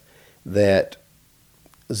MLS that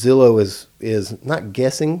Zillow is not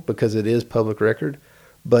guessing, because it is public record,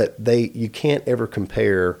 but you can't ever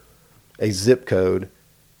compare a zip code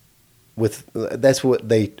with, that's what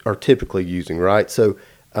they are typically using, right? So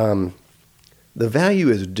the value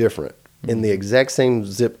is different in the exact same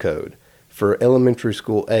zip code for elementary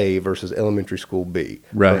school A versus elementary school B,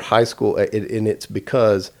 right? Or high school A, and it's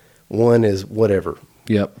because one is whatever.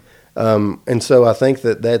 Yep. And so I think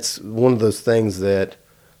that's one of those things that,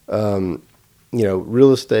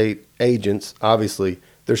 real estate agents, obviously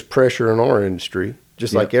there's pressure in our industry,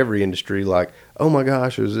 just like every industry, like, oh my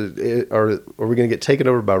gosh, are we going to get taken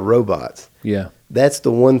over by robots? Yeah. That's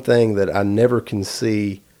the one thing that I never can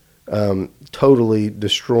see totally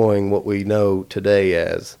destroying what we know today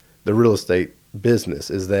as the real estate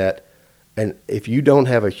business, is that, and if you don't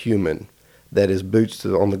have a human that is boots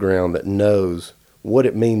on the ground that knows what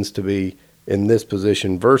it means to be in this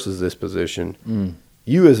position versus this position,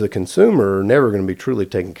 you as a consumer are never going to be truly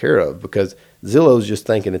taken care of because Zillow's just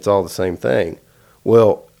thinking it's all the same thing.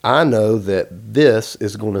 Well, I know that this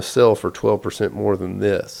is going to sell for 12% more than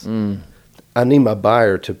this. I need my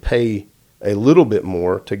buyer to pay a little bit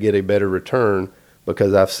more to get a better return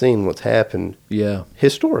because I've seen what's happened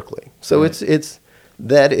historically. So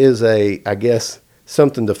that is I guess,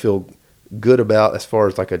 something to feel good about as far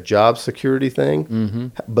as like a job security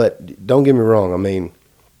thing. But don't get me wrong. I mean,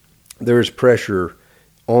 there's pressure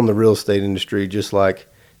on the real estate industry, just like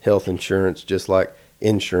health insurance, just like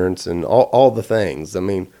insurance and all the things. I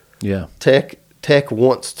mean, tech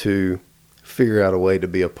wants to figure out a way to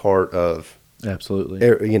be a part of absolutely,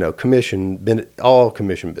 all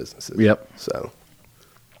commission businesses. Yep. So,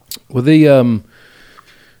 well,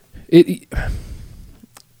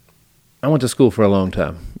 I went to school for a long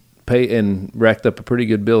time, and racked up a pretty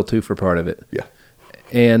good bill too for part of it. Yeah.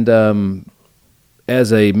 And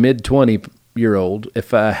as a mid-20-year-old,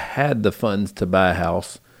 if I had the funds to buy a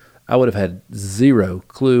house, I would have had zero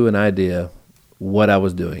clue and idea what I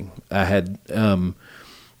was doing. I had,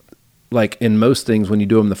 like in most things, when you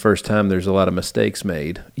do them the first time, there's a lot of mistakes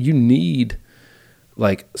made. You need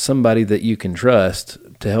like somebody that you can trust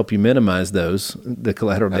to help you minimize those. The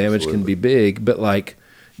collateral damage can be big, but like,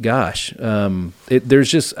 gosh, there's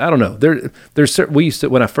just, I don't know. We used to,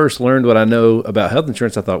 when I first learned what I know about health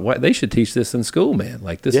insurance, I thought, they should teach this in school, man.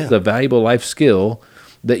 Like this is a valuable life skill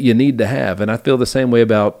that you need to have. And I feel the same way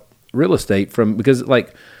about real estate because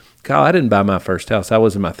like, Kyle, I didn't buy my first house. I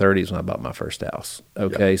was in my 30s when I bought my first house.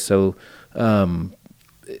 Okay. Yep. So,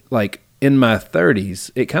 like in my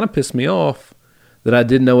 30s, it kind of pissed me off that I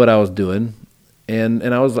didn't know what I was doing. And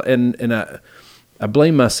I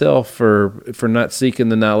blame myself for not seeking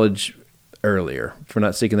the knowledge earlier,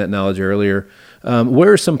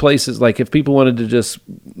 Where are some places, like if people wanted to just,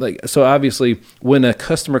 like, so obviously when a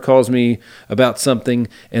customer calls me about something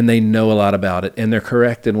and they know a lot about it and they're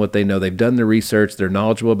correct in what they know, they've done the research, they're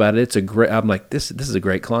knowledgeable about it, I'm like, this is a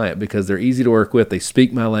great client because they're easy to work with, they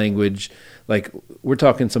speak my language, like we're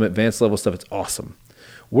talking some advanced level stuff, it's awesome.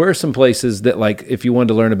 Where are some places that, like, if you wanted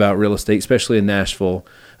to learn about real estate, especially in Nashville,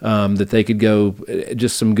 that they could go,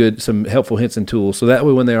 just some helpful hints and tools, so that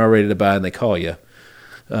way when they are ready to buy and they call you,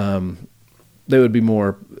 they would be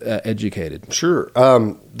more educated. Sure.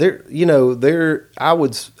 One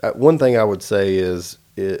thing I would say is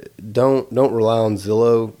don't rely on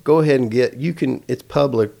Zillow. Go ahead and it's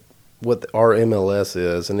public what our MLS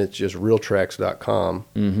is, and it's just realtrax.com.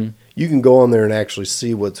 Mm-hmm. You can go on there and actually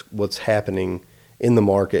see what's happening in the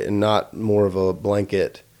market and not more of a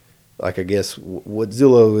blanket, like I guess what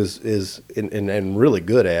Zillow is and really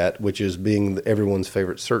good at, which is being everyone's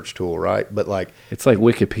favorite search tool, right? But like it's like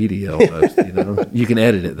Wikipedia almost, You can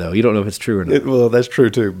edit it though. You don't know if it's true or not. Well, that's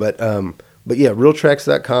true too. But yeah,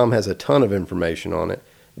 realtrax.com has a ton of information on it.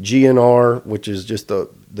 GNR, which is just the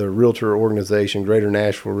realtor organization, Greater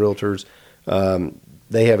Nashville Realtors,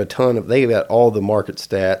 they've got all the market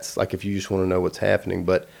stats, like if you just want to know what's happening.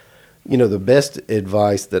 But the best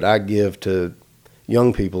advice that I give to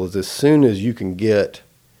young people is as soon as you can get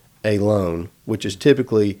a loan, which is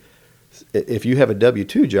typically, if you have a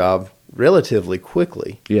W-2 job, relatively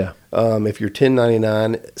quickly. Yeah. If you're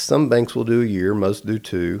 1099, some banks will do a year, most do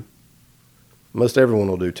 2. Most everyone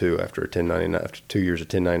will do 2 after 2 years of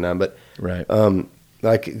 1099. But right.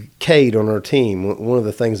 Like Cade on our team, one of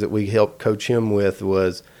the things that we helped coach him with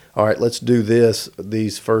was, all right, let's do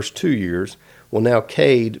these first 2 years. Well, now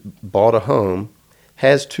Cade bought a home,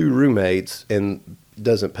 has 2 roommates, and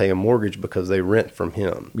doesn't pay a mortgage because they rent from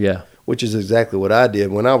him. Yeah. Which is exactly what I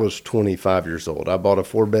did when I was 25 years old. I bought a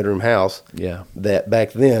 4-bedroom house. Yeah. That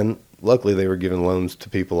back then, luckily they were giving loans to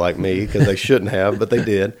people like me because they shouldn't have, but they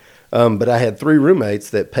did. But I had 3 roommates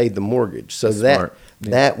that paid the mortgage. So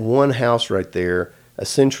that one house right there,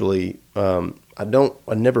 essentially, I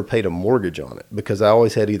never paid a mortgage on it because I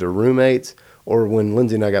always had either roommates or when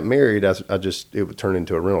Lindsay and I got married, it would turn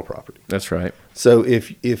into a rental property. That's right. So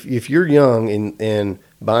if you're young and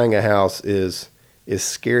buying a house is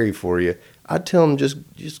scary for you, I'd tell them just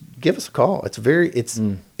give us a call. It's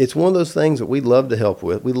one of those things that we love to help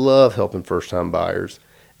with. We love helping first time buyers,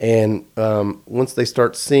 and once they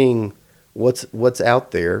start seeing what's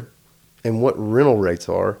out there and what rental rates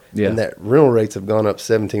are, and that rental rates have gone up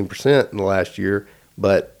 17% in the last year,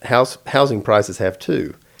 but housing prices have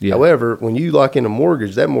too. Yeah. However, when you lock in a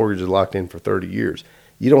mortgage, that mortgage is locked in for 30 years.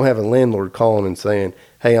 You don't have a landlord calling and saying,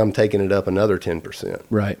 hey, I'm taking it up another 10%.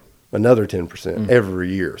 Right. Another 10%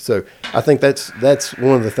 every year. So I think that's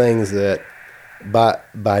one of the things that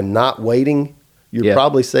by not waiting, You're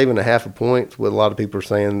probably saving a half a point. What a lot of people are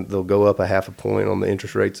saying, they'll go up a half a point on the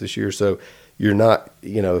interest rates this year. So you're not,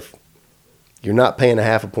 if you're not paying a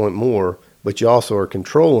half a point more, but you also are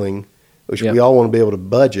controlling, which we all want to be able to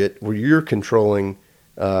budget, where you're controlling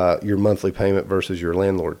your monthly payment versus your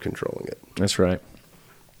landlord controlling it. That's right.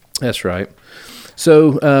 That's right.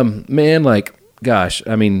 So, man, like, gosh,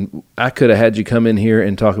 I mean, I could have had you come in here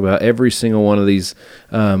and talk about every single one of these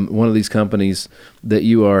companies that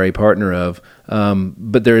you are a partner of.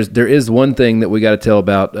 But there is one thing that we got to tell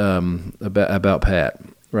about Pat,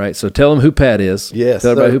 right? So tell them who Pat is. Yes.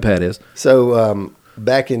 Tell everybody who Pat is. So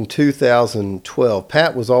back in 2012,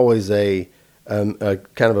 Pat was always a kind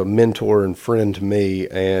of a mentor and friend to me,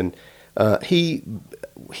 and he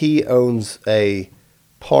owns a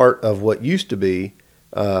part of what used to be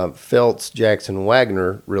Feltz Jackson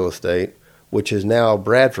Wagner Real Estate, which is now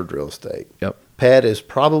Bradford Real Estate. Yep. Pat is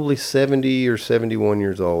probably 70 or 71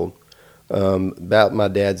 years old, about my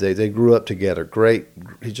dad's age. They grew up together. Great,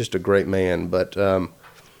 he's just a great man. But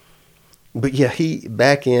yeah, he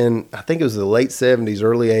back in, I think it was the late 70s,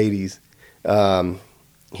 early 80s.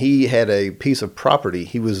 He had a piece of property.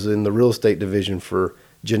 He was in the real estate division for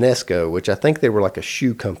Genesco, which I think they were like a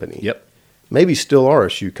shoe company. Yep. Maybe still are a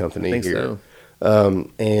shoe company I think here. so.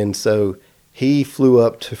 And so he flew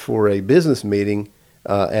up for a business meeting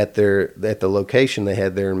at the location they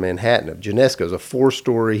had there in Manhattan of Genesco's, a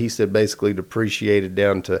 4-story. He said basically depreciated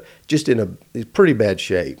down to just in a pretty bad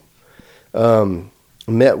shape.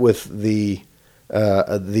 Met with the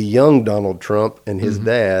young Donald Trump and his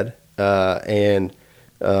dad, and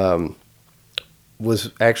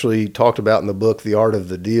was actually talked about in the book The Art of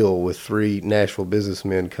the Deal with 3 Nashville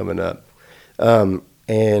businessmen coming up.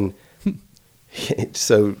 And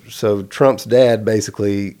so Trump's dad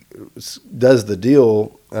basically does the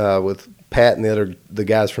deal with Pat and the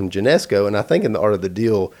guys from Genesco, and I think in The Art of the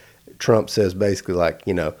Deal, Trump says basically like,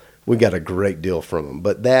 we got a great deal from them,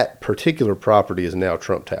 but that particular property is now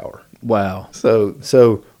Trump Tower. Wow.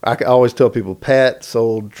 So I always tell people Pat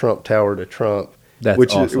sold Trump Tower to Trump.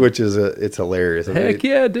 That's awesome. It's hilarious. Heck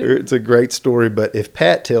yeah, dude. It's a great story, but if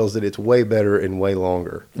Pat tells it, it's way better and way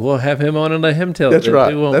longer. We'll have him on and let him tell That's it.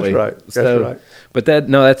 right. Too, won't That's we? right. That's So, right. But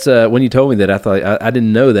that's when you told me that, I thought I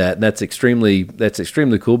didn't know that. And that's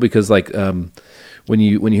extremely cool because like when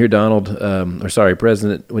you hear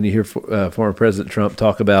President, when you hear former President Trump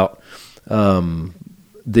talk about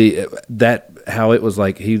how it was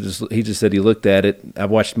like he just said he looked at it.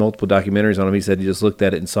 I've watched multiple documentaries on him. He said he just looked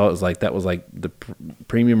at it and saw it was like that was like the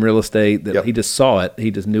premium real estate that he just saw it.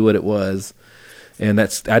 He just knew what it was. And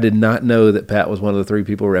I did not know that Pat was one of the 3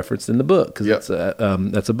 people referenced in the book because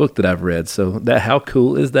that's a book that I've read. So how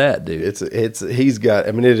cool is that, dude? He's got.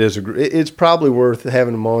 I mean, it's probably worth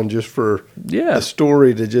having him on just for the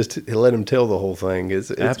story to just let him tell the whole thing.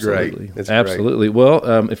 It's Absolutely. great. It's Absolutely. Great.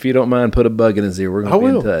 Well, if you don't mind, put a bug in his ear. We're going to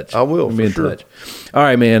be in touch. I will. We'll be in sure. touch. All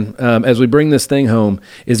right, man. As we bring this thing home,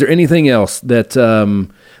 is there anything else that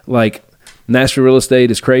like Nashville real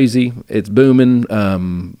estate is crazy? It's booming.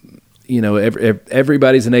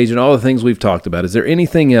 Everybody's an agent, all the things we've talked about. Is there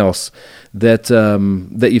anything else that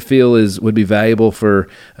that you feel would be valuable for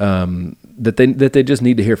that they just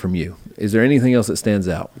need to hear from you? Is there anything else that stands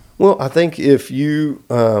out? Well, I think if you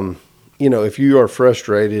if you are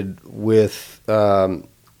frustrated with the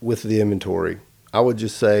inventory, I would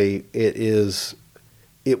just say it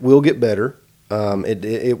will get better.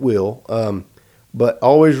 It will, but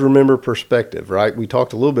always remember perspective, right? We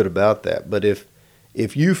talked a little bit about that, but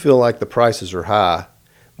if you feel like the prices are high,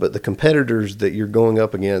 but the competitors that you're going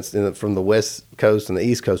up against from the West Coast and the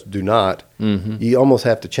East Coast do not, you almost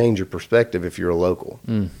have to change your perspective if you're a local.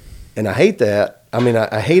 And I hate that. I mean,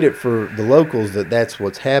 I hate it for the locals that's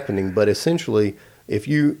what's happening. But essentially, if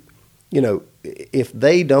if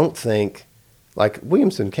they don't think like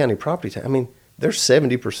Williamson County property tax, I mean, they're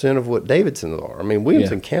 70% of what Davidson are. I mean,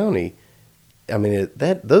 Williamson County, I mean,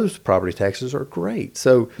 those property taxes are great.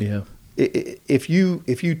 So if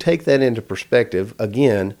you take that into perspective,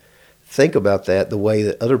 again, think about that the way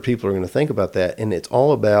that other people are going to think about that, and it's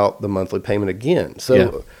all about the monthly payment again.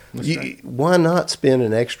 So why not spend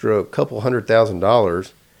an extra couple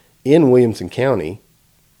 $100,000 in Williamson County,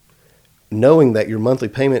 knowing that your monthly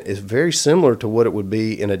payment is very similar to what it would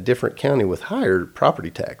be in a different county with higher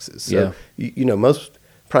property taxes. So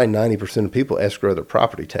probably 90% of people escrow their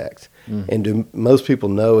property tax, and do most people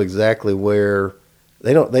know exactly where?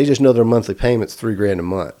 They just know their monthly payment's $3,000 a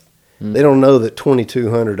month. They don't know that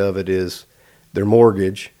 $2,200 of it is their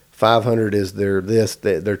mortgage, $500 is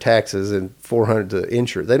their taxes, and $400 the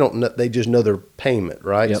insurance. They don't know. They just know their payment,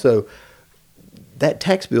 right? So that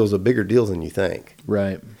tax bill is a bigger deal than you think.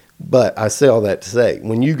 Right. But I say all that to say,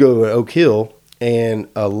 when you go to Oak Hill and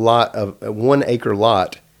a 1 acre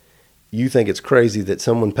lot, you think it's crazy that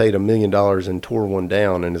someone paid $1 million and tore one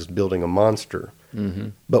down and is building a monster. Mm-hmm.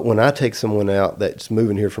 But when I take someone out that's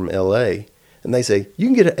moving here from LA and they say, you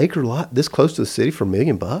can get an acre lot this close to the city for $1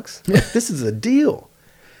 million, like, this is a deal.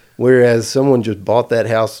 Whereas someone just bought that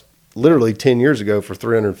house literally 10 years ago for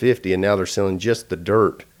 $350, and now they're selling just the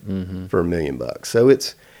dirt for $1 million. So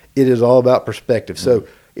it is all about perspective. So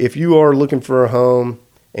if you are looking for a home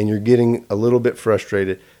and you're getting a little bit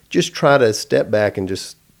frustrated, just try to step back and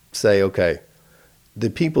just say, okay, the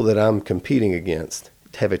people that I'm competing against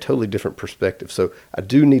have a totally different perspective. So I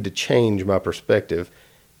do need to change my perspective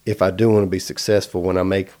if I do want to be successful when I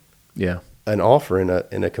make an offer in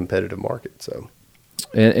a competitive market. So,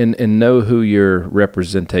 and know who your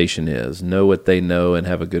representation is, know what they know, and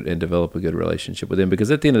develop a good relationship with them.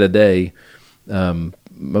 Because at the end of the day,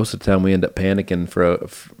 most of the time we end up panicking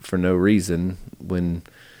for no reason when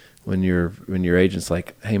your agent's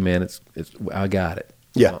like, hey man, it's I got it.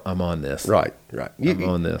 Yeah, I'm on this. Right. I'm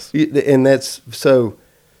on this. And that's so.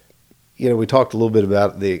 We talked a little bit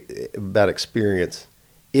about experience.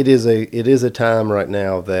 It is a time right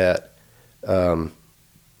now that,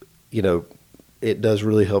 it does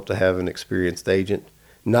really help to have an experienced agent.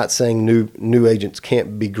 Not saying new agents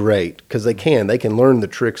can't be great, because they can learn the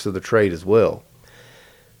tricks of the trade as well.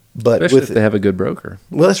 But especially if they have a good broker.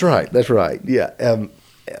 Well, that's right. Yeah.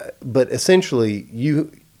 But essentially,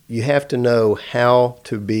 you have to know how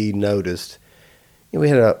to be noticed. We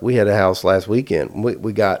had a house last weekend.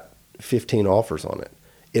 We got 15 offers on it.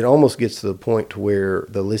 It almost gets to the point to where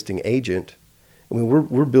the listing agent,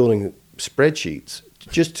 we're building spreadsheets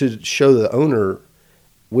just to show the owner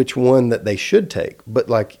which one that they should take. But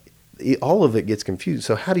all of it gets confused.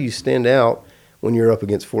 So how do you stand out when you're up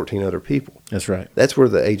against 14 other people? That's right. That's where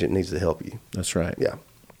the agent needs to help you. That's right. Yeah.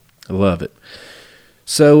 I love it.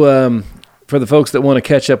 So for the folks that want to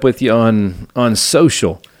catch up with you on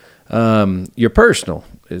social, your personal,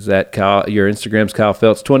 is that Kyle? Your Instagram's Kyle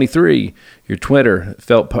Felts 23. Your Twitter,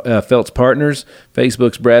 Felts Partners.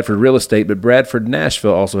 Facebook's Bradford Real Estate, but Bradford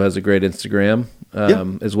Nashville also has a great Instagram,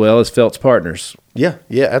 as well as Felts Partners. Yeah,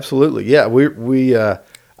 absolutely. Yeah, we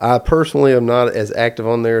I personally am not as active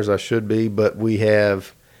on there as I should be, but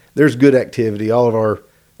there's good activity. All of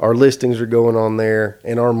our listings are going on there,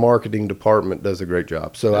 and our marketing department does a great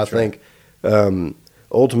job. So I think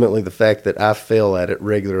ultimately the fact that I fail at it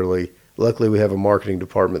regularly, luckily we have a marketing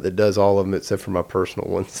department that does all of them except for my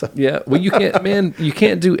personal one. So. Yeah, well, you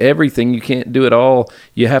can't do everything. You can't do it all.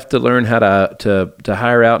 You have to learn how to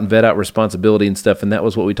hire out and vet out responsibility and stuff, and that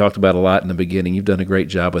was what we talked about a lot in the beginning. You've done a great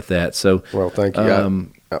job with that. So, well, thank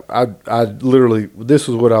you. I literally, this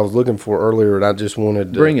was what I was looking for earlier, and I just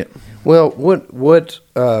wanted to bring it. Well,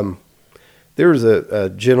 there was a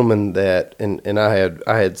gentleman that, and I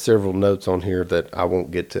had several notes on here that I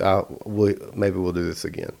won't get to. Maybe we'll do this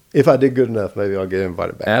again. If I did good enough, maybe I'll get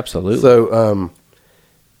invited back. Absolutely. So,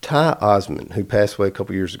 Ty Osmond, who passed away a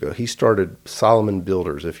couple years ago, he started Solomon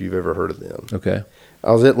Builders, if you've ever heard of them. Okay.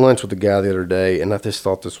 I was at lunch with the guy the other day, and I just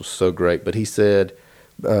thought this was so great. But he said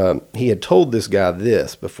he had told this guy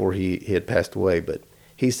this before he had passed away, but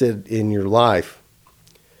he said, in your life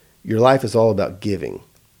is all about giving.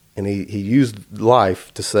 And he used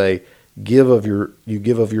life to say, you give of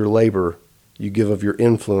your labor, you give of your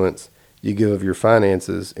influence, you give of your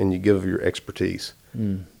finances, and you give of your expertise.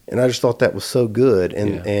 Mm. And I just thought that was so good.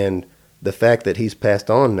 And the fact that he's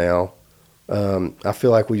passed on now, I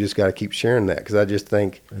feel like we just got to keep sharing that, because I just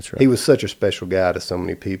think he was such a special guy to so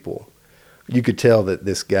many people. You could tell that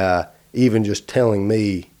this guy, even just telling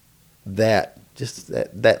me that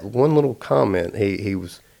one little comment, he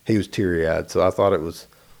was teary-eyed. So I thought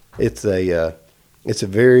it's a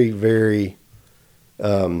very, very,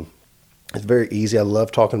 it's very easy. I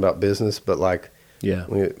love talking about business, but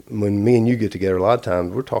when me and you get together, a lot of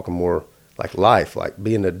times we're talking more like life, like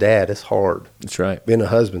being a dad is hard. That's right. Being a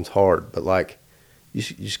husband's hard, but you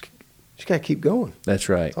just got to keep going. That's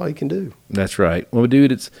right. That's all you can do. That's right. Well,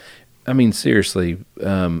 dude, seriously,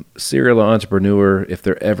 serial entrepreneur, if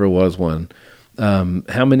there ever was one.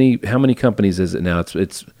 How many companies is it now?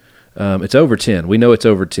 It's over 10. We know it's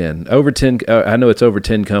over 10. Over 10. I know it's over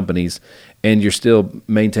 10 companies, and you're still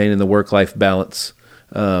maintaining the work-life balance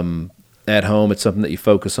at home. It's something that you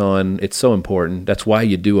focus on. It's so important. That's why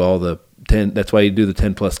you do all the 10. That's why you do the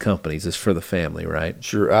 10 plus companies. It's for the family, right?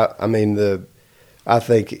 Sure. I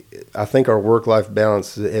think our work-life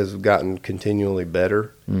balance has gotten continually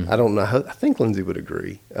better. I don't know. I think Lindsay would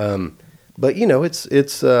agree. But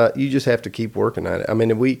it's you just have to keep working at it. I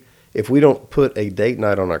mean, if we don't put a date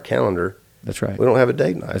night on our calendar, that's right. We don't have a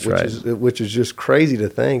date night. That's which is just crazy to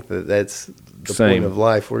think that's the Same. point of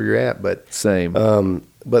life where you're at. But Same.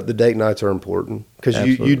 but the date nights are important because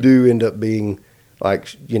you Absolutely. do end up being like,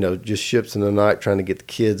 just ships in the night trying to get the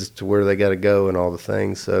kids to where they got to go and all the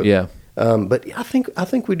things. So Yeah. but I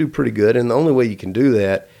think we do pretty good, and the only way you can do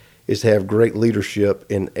that is to have great leadership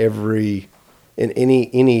in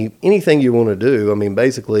anything you want to do. I mean,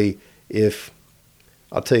 basically, if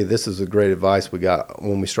I'll tell you, this is a great advice we got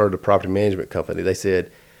when we started a property management company. They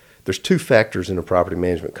said there's two factors in a property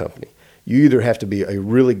management company. You either have to be a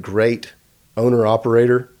really great owner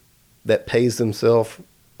operator that pays themselves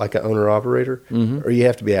like an owner operator, or you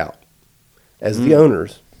have to be out. As the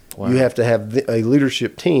owners, Wow. you have to have a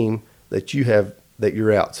leadership team that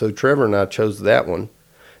you're out. So Trevor and I chose that one.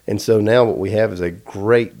 And so now what we have is a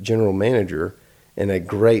great general manager and a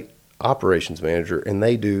great operations manager, and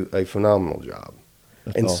they do a phenomenal job.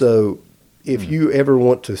 That's and awesome. so if you ever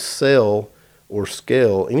want to sell or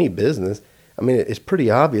scale any business, I mean, it's pretty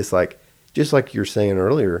obvious, like just like you're saying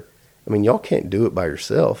earlier, I mean, y'all can't do it by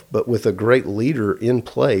yourself, but with a great leader in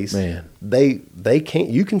place, Man. they can't,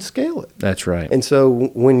 you can scale it. That's right. And so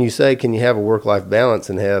when you say, can you have a work-life balance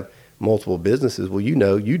and have multiple businesses? Well,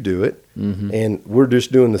 you do it. And we're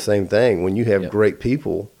just doing the same thing. When you have Yep. great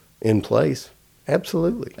people in place,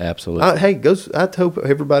 absolutely. Absolutely. I hope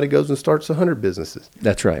everybody goes and starts 100 businesses.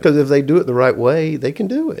 That's right. Because if they do it the right way, they can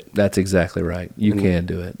do it. That's exactly right. You can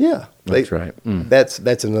do it. Yeah. That's right. Mm.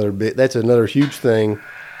 That's another bit. That's another huge thing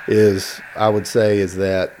I would say is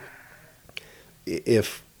that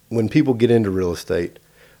when people get into real estate,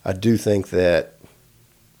 I do think that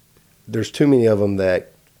there's too many of them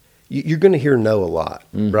that you're going to hear no a lot,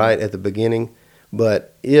 right, at the beginning.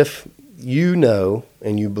 But if you know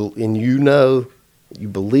and you believe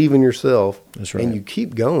in yourself, That's right. and you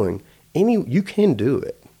keep going, you can do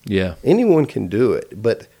it. Yeah. Anyone can do it,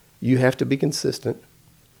 but you have to be consistent.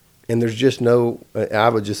 And there's just I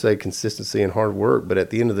would just say consistency and hard work. But at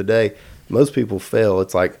the end of the day, most people fail.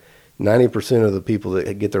 It's like 90% of the people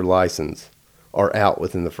that get their license are out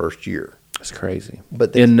within the first year. That's crazy.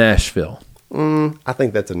 But in Nashville. I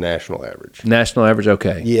think that's a national average. National average,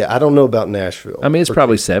 okay. Yeah, I don't know about Nashville. I mean, it's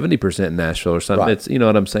probably 70% in Nashville or something. Right. It's, you know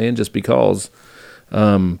what I'm saying? Just because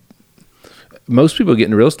most people get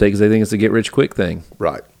into real estate because they think it's a get rich quick thing.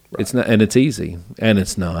 Right. It's not, and it's easy, and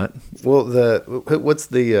it's not. Well, what's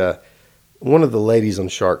the one of the ladies on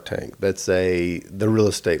Shark Tank? That's the real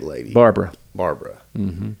estate lady, Barbara.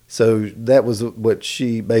 Mm-hmm. So that was what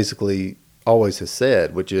she basically always has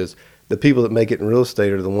said, which is the people that make it in real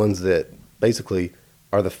estate are the ones that basically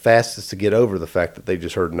are the fastest to get over the fact that they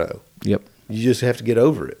just heard no. Yep. You just have to get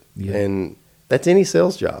over it, Yeah. and that's any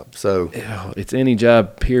sales job. So It's any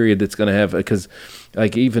job, period, that's going to have, because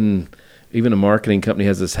like even a marketing company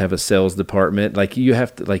have a sales department. Like you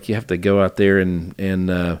have to go out there and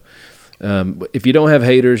if you don't have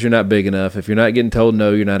haters, you're not big enough. If you're not getting told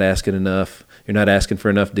no, you're not asking enough. You're not asking for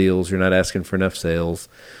enough deals. You're not asking for enough sales.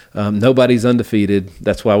 Nobody's undefeated.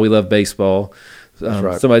 That's why we love baseball. That's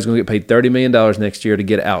right. Somebody's going to get paid $30 million next year to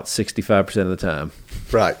get out 65% of the time.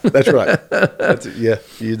 right, that's right. Yeah,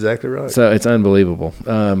 you're exactly right. So it's unbelievable.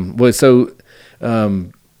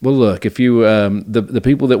 Well, look, if you the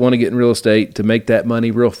people that want to get in real estate to make that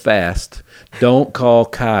money real fast, don't call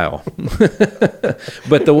Kyle.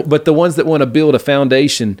 but the ones that want to build a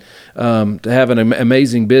foundation to have an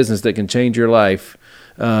amazing business that can change your life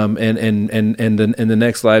and the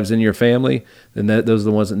next lives in your family, then those are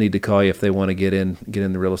the ones that need to call you if they want to get in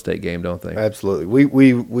the real estate game, don't they? Absolutely.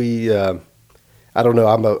 We I don't know.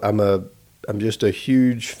 I'm just a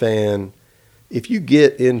huge fan. If you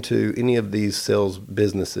get into any of these sales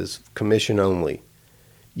businesses, commission only,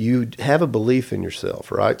 you have a belief in yourself,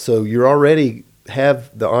 right? So you already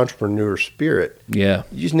have the entrepreneur spirit. Yeah.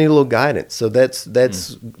 You just need a little guidance. So that's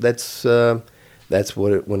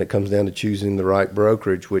what when it comes down to choosing the right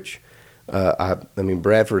brokerage, which I mean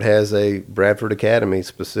Bradford has a Bradford Academy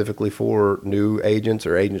specifically for new agents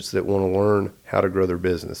or agents that want to learn how to grow their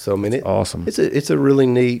business. So I mean, it's awesome. It's a really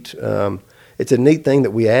neat. It's a neat thing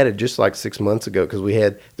that we added just like 6 months ago because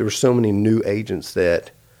there were so many new agents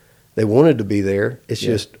that they wanted to be there. It's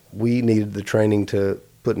just we needed the training to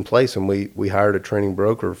put in place, and we hired a training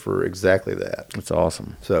broker for exactly that. That's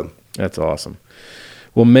awesome. So that's awesome.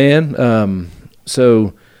 Well, man,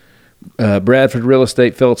 Bradford Real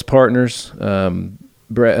Estate Phillips Partners,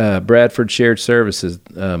 Bradford Shared Services,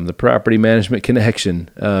 the Property Management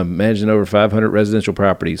Connection, managing over 500 residential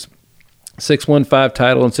properties, 615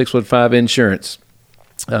 Title and 615 Insurance,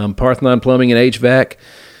 Parthenon Plumbing and HVAC,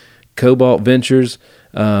 Cobalt Ventures.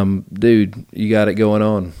 Dude, you got it going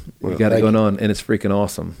on. You got it going on, and it's freaking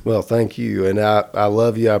awesome. Well, thank you, and I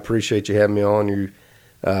love you. I appreciate you having me on.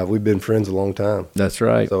 we've been friends a long time. That's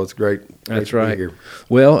right. So it's great. That's to be right. here.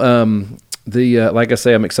 Well, like I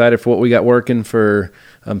say, I'm excited for what we got working for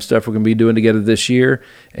stuff we're going to be doing together this year.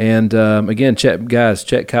 And again, check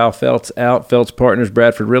Kyle Felts out, Felts Partners,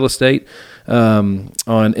 Bradford Real Estate, on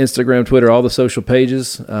Instagram, Twitter, all the social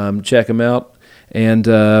pages. Check them out. And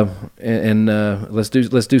let's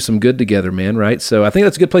do some good together, man. Right? So I think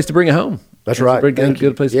that's a good place to bring it home. That's right. A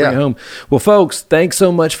good place to bring it home. Well, folks, thanks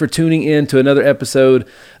so much for tuning in to another episode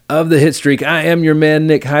of The Hit Streak. I am your man,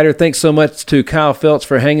 Nick Hyder. Thanks so much to Kyle Felts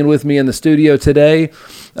for hanging with me in the studio today.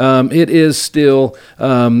 It is still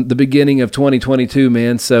the beginning of 2022,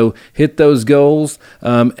 man. So hit those goals,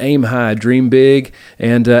 aim high, dream big,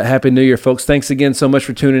 and Happy New Year, folks. Thanks again so much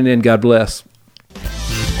for tuning in. God bless.